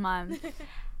History Month.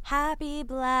 Happy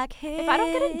Black History. If I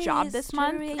don't get a job this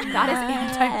month, that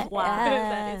is anti-Black.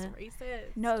 That is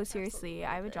racist. No, seriously,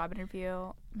 I have a job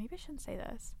interview. Maybe I shouldn't say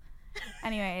this.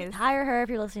 Anyways, hire her if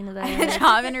you're listening to this.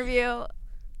 Job interview.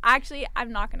 Actually,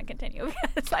 I'm not going to continue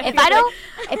because if I don't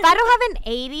have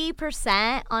an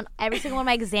 80% on every single one of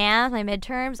my exams, my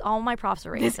midterms, all my profs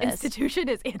are racist. This institution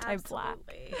is anti-Black.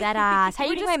 Dead ass. How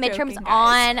are you doing my midterms joking,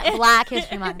 on Black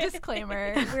History Month?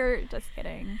 Disclaimer. We're just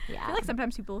kidding. Yeah. I feel like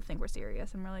sometimes people think we're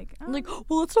serious and we're like, oh. Like,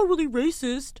 well, that's not really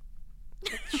racist.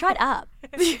 Shut up.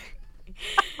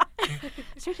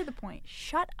 Straight to the point.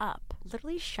 Shut up.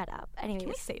 Literally shut up. Anyways. Can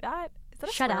we say that? Is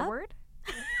that a Shut swear up? word?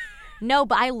 No,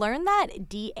 but I learned that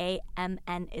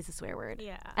DAMN is a swear word.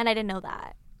 Yeah. And I didn't know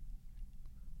that.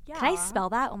 Yeah. Can I spell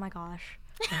that? Oh my gosh.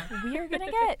 We are going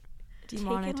to get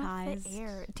Demonetized. taken off the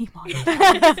air.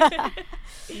 Demonetized.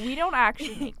 We don't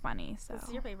actually make money, so. This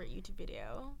is your favorite YouTube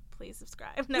video. Please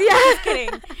subscribe. No, I'm just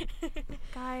kidding.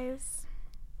 Guys,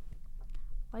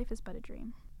 life is but a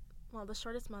dream. Well, the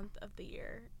shortest month of the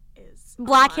year is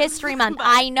Black History Month. But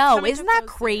I know. coming Isn't to that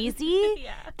close crazy? soon.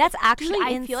 Yeah. That's actually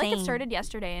I insane. feel like it started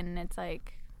yesterday and it's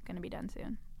like going to be done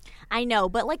soon. I know,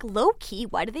 but like low key,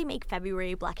 why do they make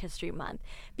February Black History Month?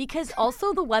 Because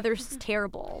also the weather's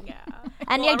terrible. Yeah.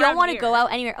 And Well, I don't around want to here. go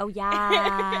out anywhere. Oh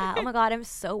yeah. Oh my god, I'm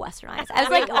so westernized. I was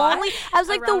Wait, like what? I was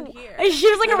like Around the here. she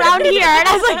was like around here and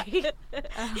I was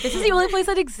like this is the only place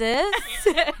that exists.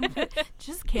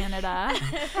 Just Canada.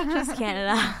 Just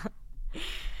Canada.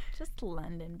 Just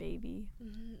London, baby.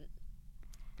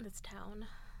 This town.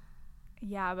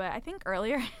 Yeah, but I think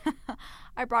earlier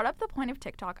I brought up the point of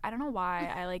TikTok. I don't know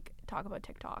why I like talk about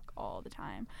TikTok all the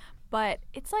time, but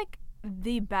it's like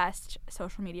the best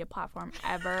social media platform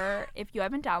ever. If you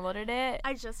haven't downloaded it,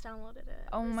 I just downloaded it.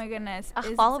 oh my goodness,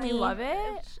 follow I me. love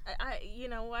it. You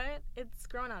know what? It's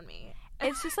grown on me.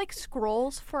 It's just like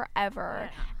scrolls forever,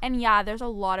 Yeah. and yeah, there's a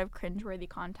lot of cringeworthy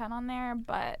content on there,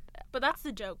 but But that's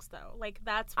the jokes, though. Like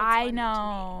that's what's I funny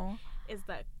know. to me, is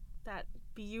that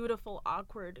beautiful,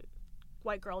 awkward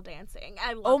white girl dancing.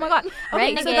 I love Oh my it. god.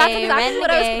 Okay, so that's Renegade, exactly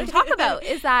what I was going renegade. to talk about.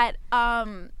 Is that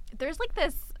there's like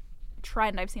this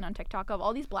trend I've seen on TikTok of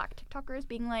all these Black TikTokers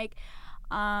being like,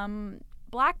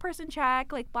 black person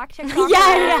check, like black TikTokers,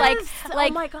 Yes!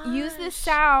 like Oh my use this gosh.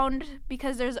 sound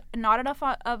because there's not enough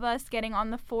of us getting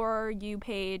on the For You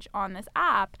page on this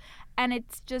app. And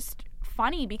it's just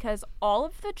funny because all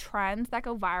of the trends that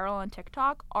go viral on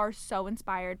TikTok are so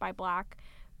inspired by black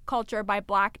culture, by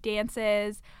black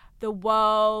dances, the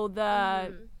whoa,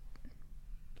 the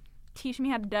teach me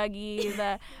how to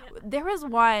Dougie, there was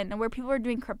one where people were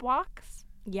doing crip walks.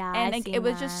 Yeah, And I like, seen it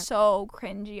was that. just so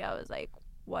cringy. I was like,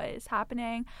 what is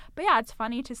happening? But yeah, it's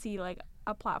funny to see like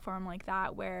a platform like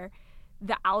that where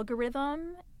the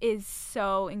algorithm is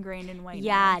so ingrained in whiteness.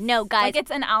 Yeah, no, guys. Like,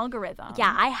 it's an algorithm.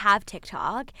 Yeah, I have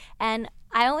TikTok, and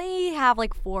I only have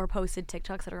like 4 posted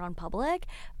TikToks that are on public,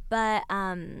 but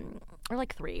or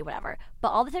like 3, whatever. But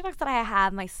all the TikToks that I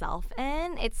have myself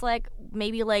in, it's like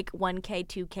maybe like 1K,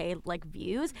 2K like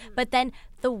views. But then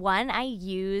the one I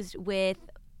used with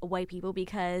white people,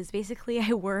 because basically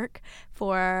I work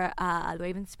for The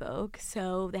Wave and Spoke,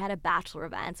 so they had a bachelor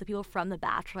event, so people from the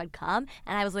bachelor had come,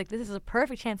 and I was like, this is a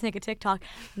perfect chance to make a TikTok.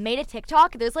 Made a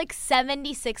TikTok. There's like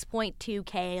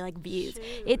 76.2K like views.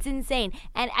 It's insane,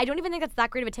 and I don't even think that's that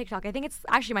great of a TikTok. I think it's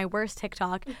actually my worst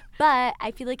TikTok, but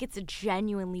I feel like it's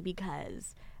genuinely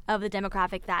because of the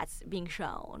demographic that's being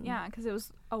shown. Yeah, because it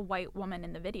was a white woman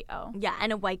in the video. Yeah,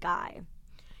 and a white guy.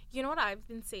 You know what I've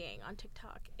been seeing on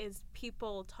TikTok is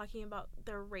people talking about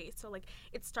their race. So like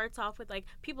it starts off with like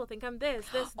people think I'm this.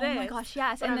 Oh my gosh,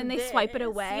 yes. but And then I'm they swipe it this.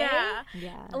 away. Yeah.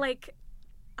 Yeah. Like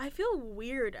I feel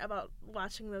weird about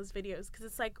watching those videos because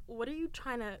it's like, what are you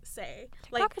trying to say?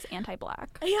 TikTok is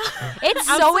anti-black. Yeah, It's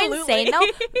so Absolutely. insane though,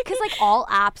 because like all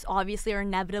apps obviously are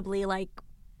inevitably like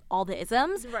all the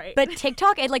isms, Right. but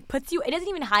TikTok, it like puts you, it doesn't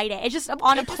even hide it, it's just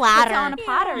on a Puts it platter. on a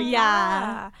platter.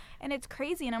 Yeah. And it's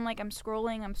crazy. And I'm like, I'm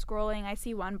scrolling. I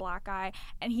see one black guy,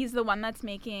 and he's the one that's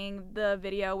making the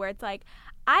video where it's like,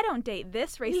 I don't date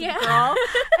this racist girl.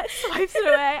 Swipes it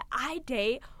away. I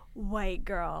date white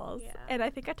girls. Yeah. And I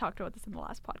think I talked about this in the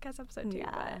last podcast episode too.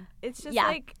 Yeah. But it's just Yeah.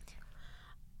 like,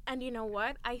 And you know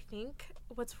what? I think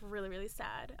what's really, really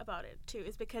sad about it too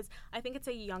is because I think it's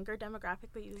a younger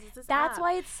demographic that uses this That's app.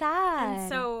 why it's sad. And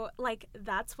so, like,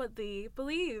 that's what they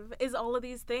believe is all of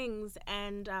these things.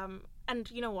 And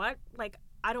you know what? Like,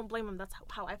 I don't blame them. That's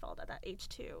how I felt at that age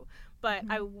too. But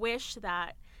I wish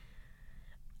that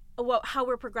how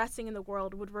we're progressing in the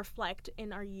world would reflect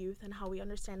in our youth and how we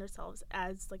understand ourselves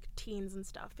as like teens and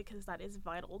stuff, because that is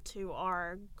vital to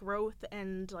our growth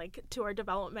and like to our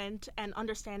development and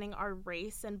understanding our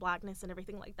race and blackness and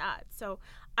everything like that. So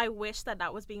I wish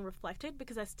that was being reflected,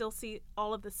 because I still see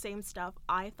all of the same stuff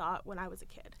I thought when I was a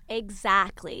kid.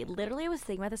 Exactly. Literally, I was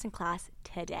thinking about this in class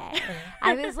today.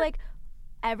 I was like,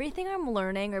 everything I'm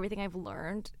learning, or everything I've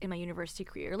learned in my university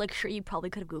career, like, sure, you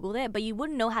probably could have Googled it, but you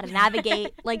wouldn't know how to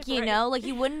navigate, like, you Right. know, like,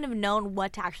 you wouldn't have known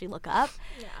what to actually look up.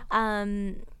 Yeah.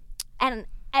 And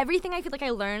everything I feel like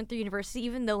I learned through university,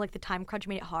 even though, like, the time crunch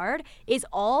made it hard, is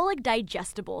all, like,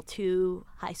 digestible to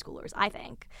high schoolers, I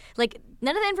think. Like,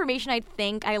 none of the information I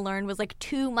think I learned was, like,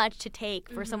 too much to take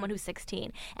for someone who's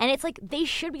 16. And it's like, they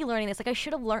should be learning this. Like, I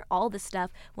should have learned all this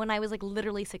stuff when I was, like,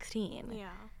 literally 16. Yeah.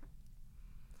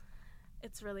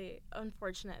 It's really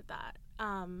unfortunate that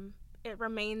it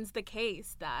remains the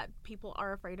case that people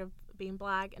are afraid of being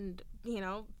black, and, you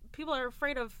know, people are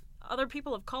afraid of other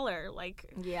people of color.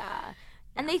 Like, Yeah.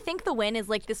 And they think the win is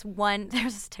like this one.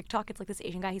 There's this TikTok. It's like this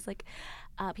Asian guy. He's like,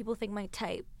 people think my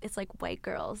type is like white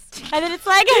girls, and then it's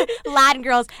like Latin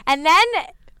girls, and then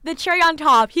the cherry on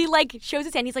top, he like shows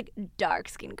his hand. He's like dark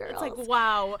skinned girls. it's like,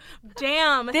 wow,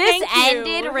 damn, this thank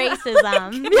you. ended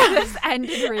racism. this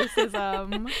ended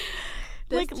racism.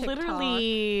 This like TikTok.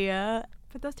 literally.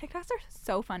 But those TikToks are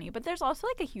so funny. But there's also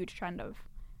like a huge trend of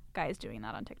guys doing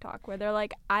that on TikTok where they're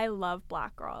like, I love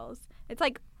black girls. It's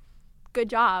like, good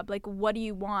job. Like, what do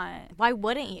you want? Why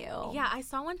wouldn't you? Yeah, I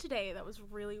saw one today that was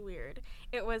really weird.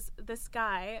 It was this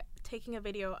guy taking a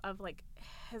video of like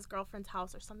his girlfriend's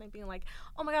house or something, being like,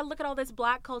 oh my god, look at all this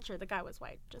black culture. The guy was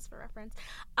white, just for reference.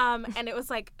 And it was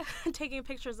like taking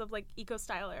pictures of like Eco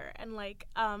Styler and like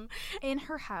In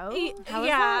her house? How is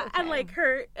yeah, that? and Okay. like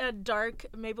her dark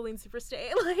Maybelline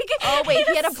Superstay. Like, Oh, wait,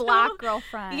 he had a it's so- black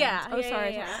girlfriend. Yeah, Oh, yeah,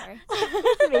 sorry, yeah, sorry, yeah.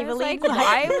 sorry. I was like, Maybelline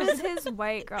why white. was his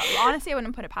white girl? Honestly, I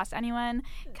wouldn't put it past anyone,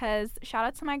 because shout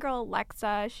out to my girl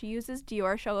Alexa. She uses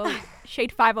Dior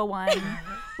Shade 501,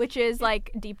 which is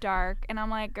like deep dark. And I'm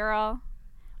like, girl,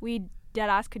 we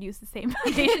deadass could use the same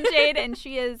foundation shade, and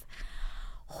she is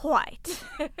white.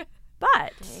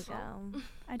 But There you go.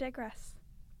 I digress.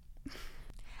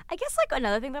 I guess like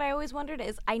another thing that I always wondered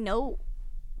is, I know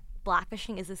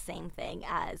blackfishing is the same thing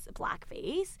as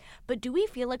blackface, but do we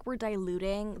feel like we're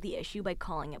diluting the issue by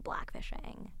calling it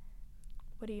blackfishing?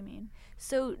 What do you mean?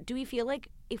 So do we feel like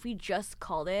if we just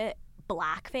called it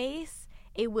blackface,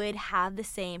 it would have the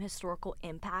same historical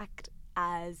impact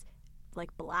as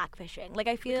like blackfishing? Like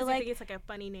I feel Because I like think it's like a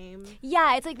funny name.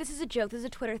 yeah, it's like this is a joke, this is a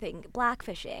Twitter thing,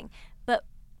 blackfishing. But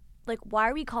like why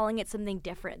are we calling it something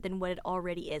different than what it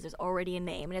already is? There's already a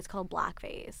name and it's called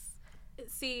blackface.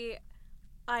 See,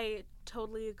 I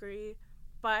totally agree,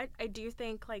 but I do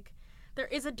think like there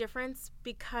is a difference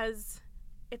because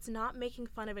it's not making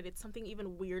fun of it. It's something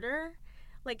even weirder.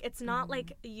 Like it's not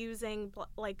like using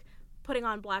like putting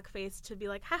on blackface to be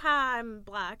like, haha, I'm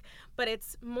black, but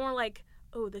it's more like,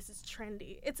 oh, this is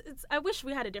trendy. It's I wish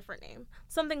we had a different name,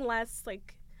 something less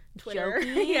like Twitter.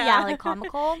 Jokey? Yeah, like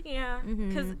comical. Yeah,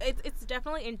 because it's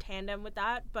definitely in tandem with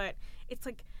that, but it's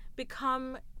like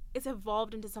it's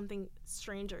evolved into something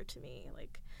stranger to me.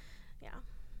 Like, yeah.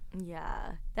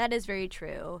 Yeah, that is very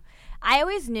true. I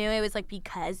always knew it was like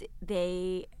because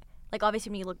they, like obviously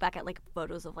when you look back at like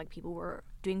photos of like people who were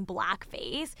doing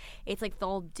blackface, it's like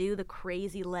they'll do the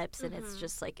crazy lips and it's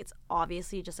just like, it's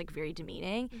obviously just like very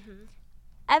demeaning.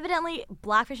 Evidently,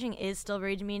 blackfishing is still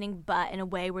very demeaning, but in a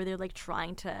way where they're like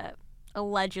trying to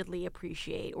allegedly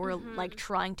appreciate or like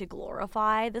trying to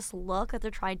glorify this look that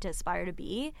they're trying to aspire to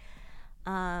be.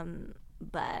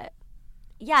 But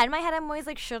yeah, in my head, I'm always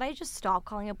like, should I just stop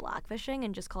calling it blackfishing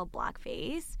and just call it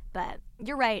blackface? But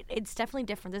you're right. It's definitely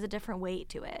different. There's a different weight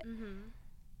to it.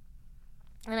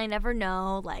 And I never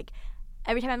know, like,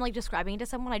 every time I'm, like, describing it to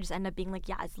someone, I just end up being like,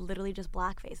 yeah, it's literally just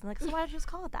blackface. And like, so why don't you just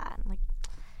call it that? I'm like,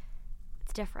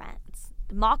 it's different. It's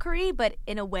mockery, but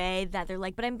in a way that they're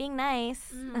like, but I'm being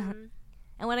nice. And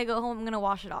when I go home, I'm going to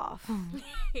wash it off.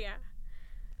 Yeah.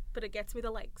 But it gets me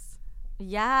the likes.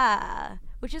 Yeah,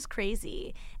 which is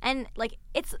crazy. And like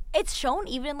it's shown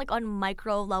even like on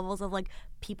micro levels of like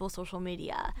people's social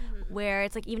media where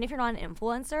it's like even if you're not an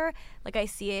influencer, like I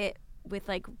see it with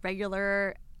like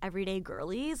regular everyday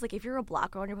girlies. Like if you're a black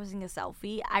girl and you're posting a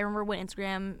selfie, I remember when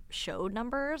Instagram showed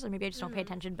numbers, or maybe I just don't pay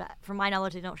attention, but from my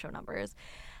knowledge they don't show numbers.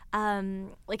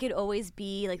 Like it'd always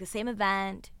be like the same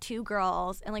event, 2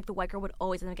 girls, and like the white girl would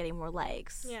always end up getting more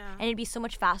likes. Yeah. And it'd be so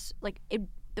much fast, like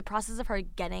the process of her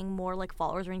getting more like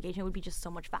followers or engagement would be just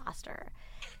so much faster,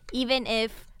 even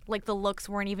if like the looks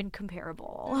weren't even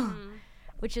comparable,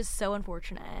 which is so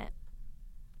unfortunate.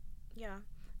 Yeah,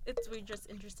 we're just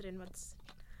interested in what's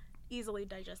easily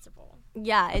digestible.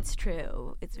 Yeah, it's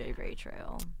true. It's very, very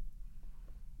true.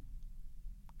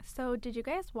 So did you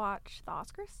guys watch the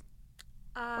Oscars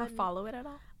or follow it at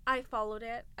all? I followed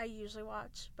it. I usually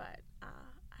watch, but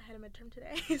I had a midterm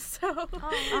today, so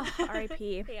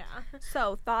R.I.P. Yeah.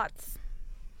 So thoughts?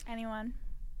 Anyone?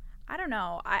 I don't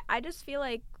know. I just feel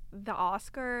like the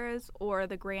Oscars or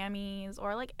the Grammys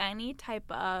or like any type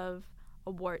of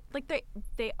award, like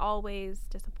they always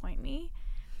disappoint me.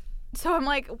 So I'm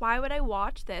like, why would I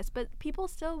watch this? But people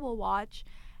still will watch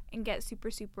and get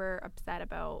super, super upset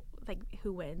about like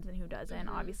who wins and who doesn't,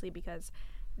 obviously, because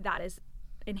that is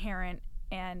inherent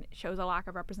and shows a lack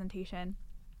of representation.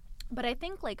 But I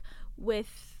think like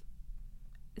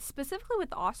specifically with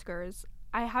the Oscars,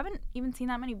 I haven't even seen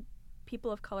that many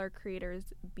people of color creators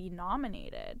be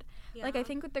nominated. Yeah. Like I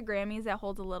think with the Grammys that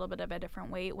holds a little bit of a different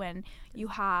weight when you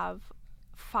have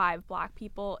 5 black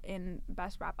people in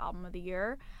Best Rap Album of the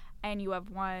Year and you have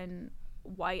 1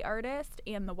 white artist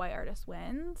and the white artist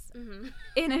wins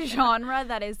in a genre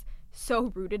that is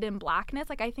so rooted in blackness.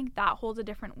 Like I think that holds a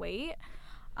different weight.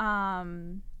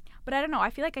 But I don't know. I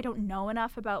feel like I don't know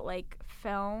enough about like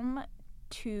film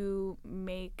to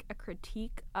make a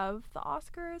critique of the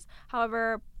Oscars.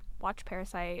 However, watch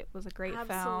Parasite, was a great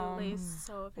Absolutely, film.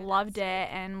 so fantastic. Loved it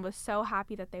and was so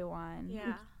happy that they won.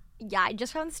 Yeah. Yeah, I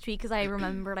just found this tweet because I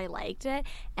remembered I liked it.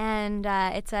 And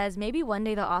it says, maybe one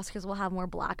day the Oscars will have more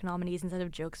black nominees instead of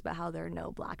jokes about how there are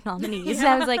no black nominees. And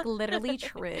I was like, literally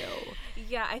true.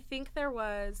 Yeah, I think there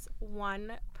was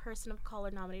 1 person of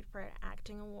color nominated for an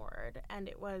acting award, and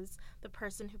it was the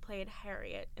person who played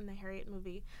Harriet in the Harriet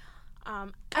movie.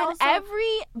 And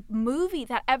every movie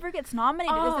that ever gets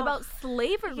nominated is about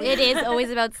slavery. It is always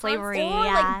about slavery. Or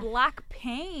yeah. like black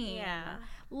pain. Yeah.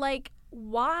 Like,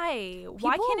 why?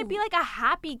 Why can't it be like a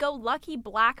happy-go-lucky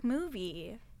black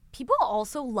movie? People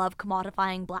also love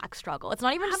commodifying black struggle. It's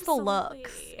not even just the Absolutely.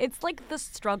 looks. It's like the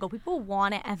struggle. People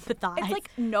want to empathize. It's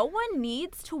like no one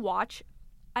needs to watch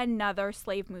another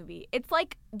slave movie. It's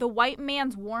like the white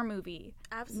man's war movie.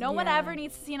 Absolutely. No one ever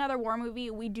needs to see another war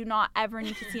movie. We do not ever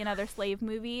need to see another slave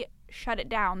movie. Shut it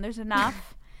down. There's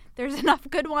enough. There's enough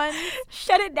good ones.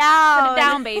 Shut it down. Shut it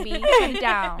down, baby. Shut it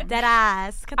down. Dead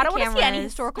ass. I don't want to see any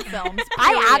historical films.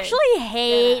 I period. actually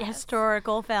hate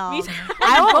historical films.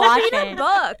 I will will watch read a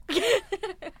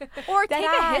it. book. Or take a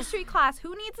Deadass. history class.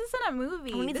 Who needs this in a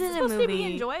movie? Who needs this it is in a supposed to be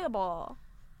movie? enjoyable.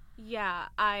 Yeah,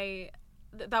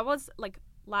 that was like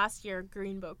last year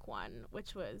Green Book won,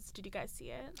 which was, did you guys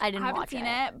see it? I I didn't haven't watch seen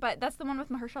it. it, but that's the one with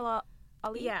Mahershala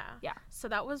Ali. Yeah. Yeah. So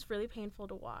that was really painful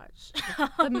to watch.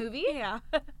 The movie? Yeah.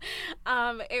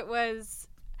 It was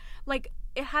like,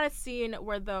 it had a scene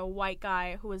where the white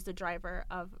guy who was the driver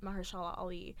of Mahershala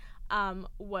Ali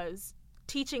was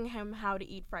teaching him how to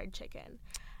eat fried chicken.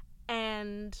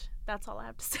 And that's all I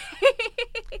have to say.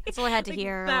 That's all I had to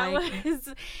hear. That Like,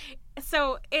 was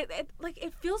so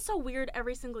it feels so weird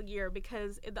every single year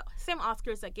because the same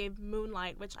Oscars that gave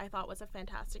Moonlight, which I thought was a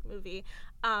fantastic movie,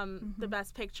 the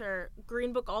Best Picture,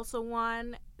 Green Book also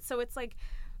won. So it's like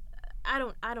I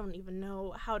don't even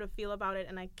know how to feel about it,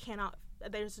 and I cannot.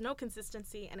 There's no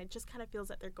consistency, and it just kind of feels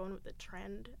that they're going with the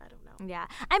trend. I don't know. yeah.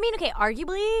 I mean, okay,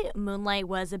 arguably, Moonlight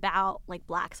was about, like,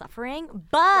 black suffering,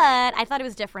 but I thought it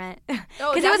was different. Because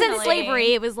Oh, it wasn't definitely.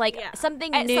 slavery. It was, like, Yeah.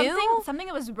 something And new. something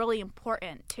that was really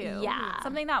important too. Yeah.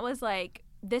 Something that was like,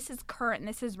 this is current,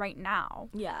 this is right now.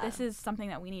 Yeah. This is something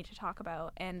that we need to talk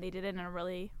about, and they did it in a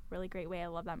really, really great way. I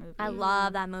love that movie. I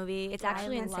love that movie. It's Yeah,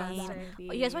 actually I love insane. that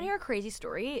movie. You guys want to hear a crazy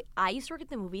story? I used to work at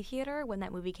the movie theater when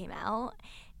that movie came out,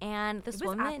 and this It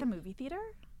was woman. at the movie theater?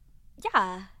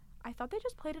 Yeah. I thought they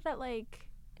just played it at like.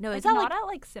 No, Like, it's not not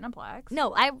like. at Cineplex.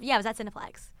 No, I was at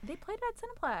Cineplex. They played it at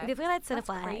Cineplex. They played at That's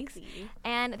Cineplex. crazy.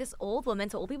 And this old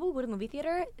woman, so old people who go to the movie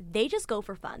theater, they just go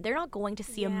for fun. They're not going to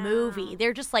see a Yeah. movie.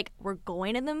 They're just like, we're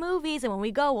going to the movies, and when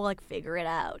we go, we'll like figure it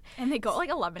out. And they go at like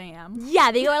 11 a.m.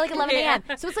 Yeah, they go at like 11 a.m.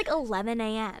 Yeah. So it's like 11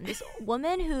 a.m. This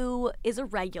woman who is a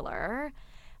regular,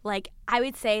 like, I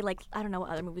would say, like, I don't know what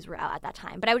other movies were out at that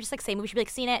time, but I would just like say, movie, she'd be like,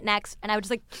 seen it, next. And I would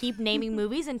just like keep naming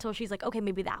movies until she's like, okay,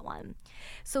 maybe that one.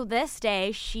 So this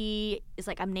day, she is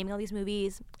like, I'm naming all these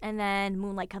movies. And then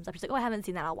Moonlight comes up. She's like, oh, I haven't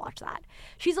seen that. I'll watch that.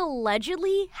 She's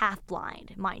allegedly half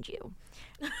blind, mind you.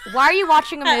 Why are you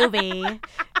watching a movie?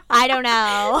 I don't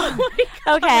know.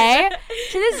 Okay.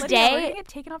 To this Lydia, we're day. gonna get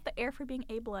taken off the air for being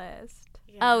ableist.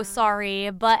 Oh, sorry.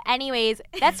 But anyways,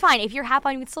 that's fine. If you're half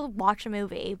blind, you can still watch a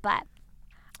movie. But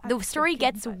the story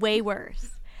gets way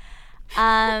worse.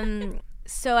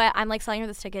 So I'm like selling her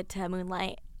this ticket to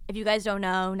Moonlight. If you guys don't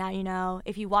know, now you know.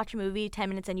 If you watch a movie 10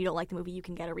 minutes and you don't like the movie, you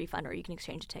can get a refund or you can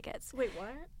exchange the tickets. Wait, what?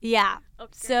 Yeah.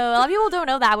 Okay. So a lot of people don't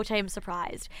know that, which I am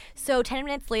surprised. So 10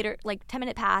 minutes later, like 10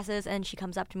 minute passes, and she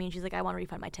comes up to me and she's like, I want to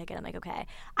refund my ticket. I'm like, okay.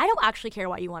 I don't actually care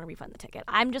why you want to refund the ticket.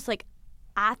 I'm just like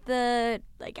at the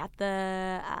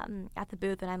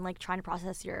booth, and I'm like trying to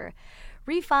process your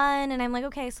refund, and I'm like,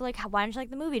 okay, so like why don't you like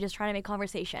the movie? Just trying to make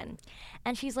conversation.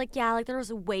 And she's like, yeah, like there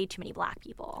was way too many black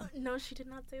people. No, she did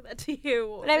not say that to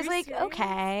you. And I Are was you like, serious?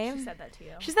 okay. She said that to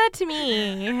you. She said it to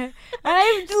me, and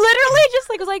I literally just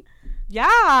like was like, yeah.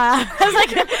 I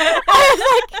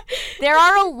was like, there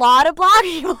are a lot of black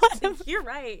people. You're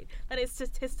right. That is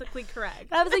statistically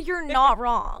correct. I was like, you're not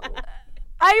wrong.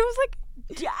 I was like,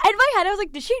 in my head, I was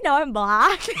like, does she know I'm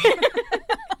black?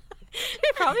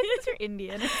 Probably because you're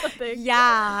Indian or something.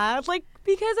 Yeah, like,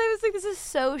 because I was like, this is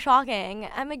so shocking.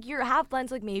 I'm like, you're half blind,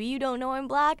 so like maybe you don't know I'm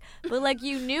black, but like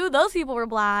you knew those people were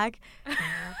black.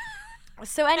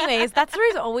 So anyways, that story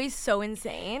is always so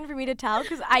insane for me to tell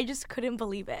because I just couldn't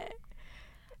believe it.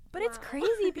 But it's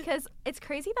crazy because it's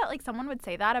crazy that like someone would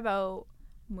say that about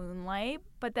Moonlight,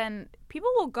 but then people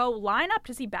will go line up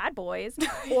to see Bad Boys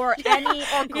or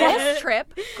Girls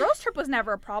Trip. Girls Trip was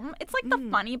never a problem. It's like the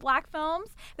funny black films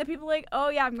that people are like, oh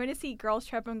yeah, I'm going to see Girls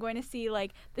Trip. I'm going to see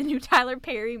like the new Tyler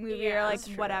Perry movie or like that's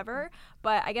true. whatever.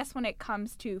 But I guess when it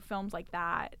comes to films like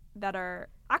that are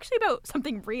actually about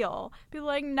something real, people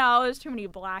are like, no, there's too many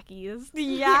blackies.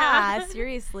 Yeah,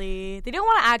 seriously. They don't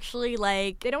want to actually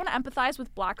like. They don't want to empathize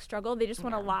with black struggle. They just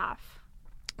want to laugh.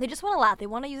 They just want to laugh. They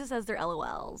want to use this as their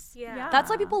LOLs. Yeah.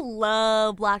 That's why people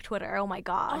love Black Twitter. Oh my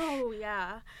gosh. Oh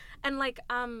yeah, and like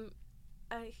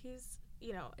he's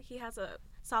he has a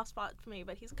soft spot for me,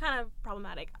 but he's kind of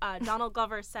problematic. Donald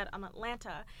Glover said on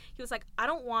Atlanta, he was like, I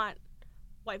don't want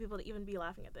white people to even be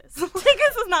laughing at this. Like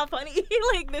this is not funny.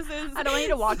 Like this is. I don't want you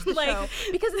to watch the like, show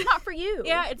because it's not for you.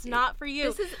 Yeah, it's not for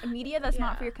you. This is media that's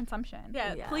not for Yeah. your consumption.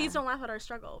 Yeah, Yeah. please don't laugh at our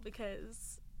struggle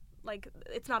because like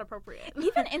it's not appropriate.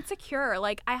 Even Insecure,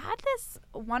 like I had this,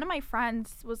 one of my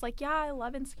friends was like, yeah, I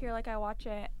love Insecure, like I watch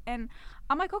it, and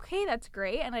I'm like, okay, that's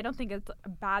great, and I don't think it's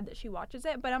bad that she watches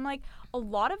it, but I'm like, a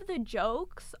lot of the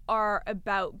jokes are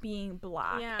about being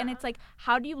black, and Yeah. it's like,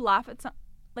 how do you laugh at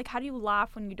how do you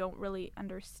laugh when you don't really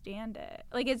understand it?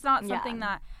 Like it's not something Yeah.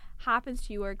 that happens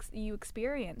to you or you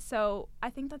experience. So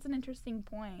I think that's an interesting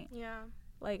point. Yeah.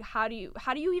 Like how do you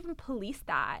even police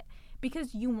that?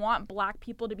 Because you want black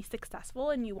people to be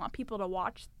successful and you want people to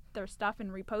watch their stuff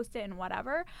and repost it and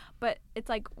whatever. But it's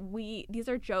like these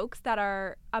are jokes that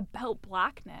are about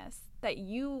blackness that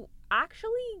you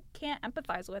actually can't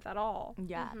empathize with at all.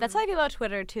 Yeah, that's how I feel about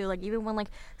Twitter too. Like even when like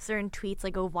certain tweets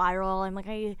like go viral, I'm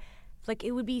like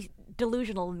it would be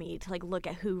delusional of me to like look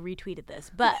at who retweeted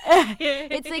this, but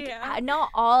it's like not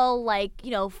all like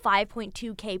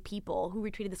 5.2k people who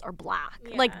retweeted this are black.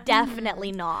 Like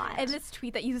definitely not. And this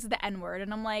tweet that uses the N-word,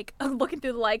 and I'm like looking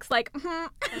through the likes, like you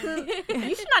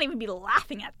should not even be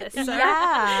laughing at this, sir.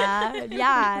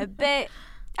 Yeah, but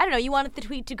I don't know. You wanted the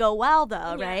tweet to go well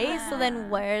though, right? So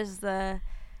then where's the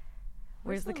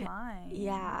line?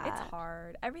 Yeah, it's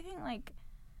hard. Everything like.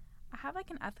 I have like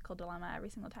an ethical dilemma every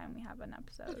single time we have an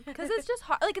episode because it's just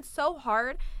hard. Like it's so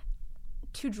hard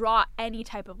to draw any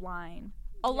type of line.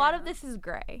 A lot of this is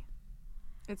gray.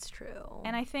 It's true.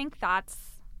 And I think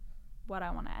that's what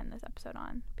I want to end this episode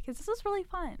on because this was really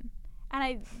fun.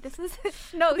 And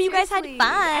you guys had fun. You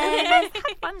guys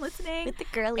had fun listening with the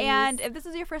girlies. And if this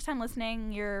is your first time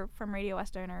listening, you're from Radio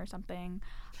Western or something.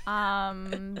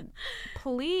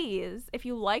 Please, if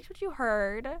you liked what you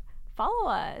heard, follow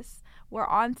us. We're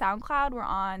on SoundCloud, we're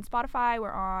on Spotify,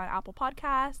 we're on Apple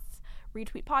Podcasts,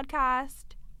 Retweet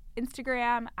Podcast,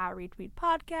 Instagram @Retweet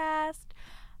Podcast.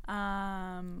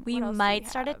 We might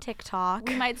start a TikTok.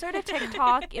 We might start a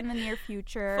TikTok in the near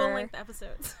future. Full-length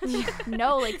episodes.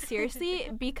 No, like seriously,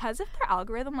 because of their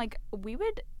algorithm, like we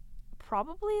would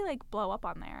probably like blow up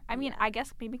on there. I mean, I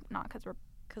guess maybe not because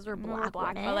we're black,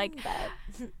 but like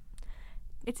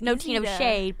it's no tea, no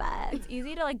shade, but it's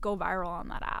easy to like go viral on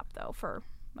that app though for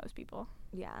most people.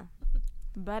 Yeah.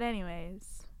 But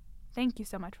anyways, thank you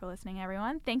so much for listening,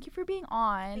 everyone. Thank you for being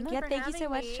on. Thank you so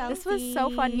much, Chelsea. This was so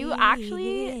fun.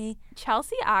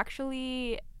 Chelsea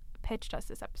actually pitched us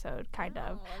this episode, kind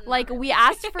of. Like, we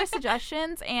asked for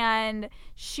suggestions, and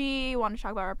she wanted to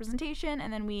talk about representation,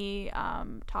 and then we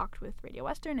talked with Radio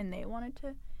Western, and they wanted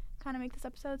to kind of make this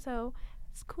episode, so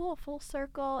it's cool, full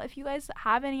circle. If you guys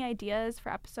have any ideas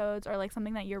for episodes or like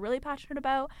something that you're really passionate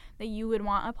about that you would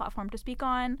want a platform to speak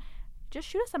on, just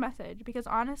shoot us a message because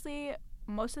honestly,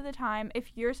 most of the time,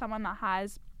 if you're someone that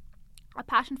has a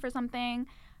passion for something,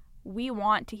 we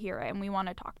want to hear it and we want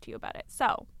to talk to you about it.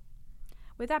 So,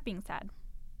 with that being said,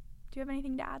 do you have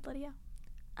anything to add, Lydia?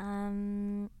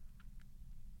 All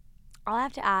I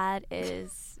have to add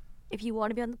is if you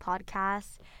want to be on the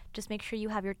podcast, just make sure you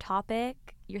have your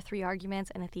topic, your 3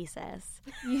 arguments, and a thesis.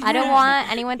 I don't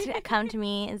want anyone to come to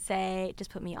me and say, just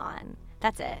put me on.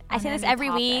 That's it. I say this every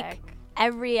week.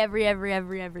 Every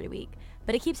week.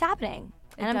 But it keeps happening.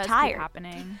 And I'm tired. Keep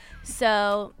happening.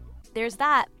 So there's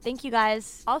that. Thank you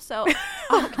guys. Also,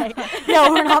 okay.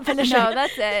 No, we're not finishing. No,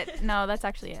 that's it. No, that's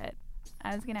actually it.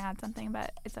 I was going to add something,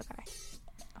 but it's okay.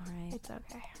 All right. It's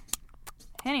okay.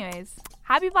 Anyways,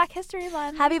 happy Black History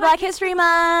Month. Happy Black History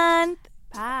Month.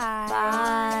 Bye. Bye.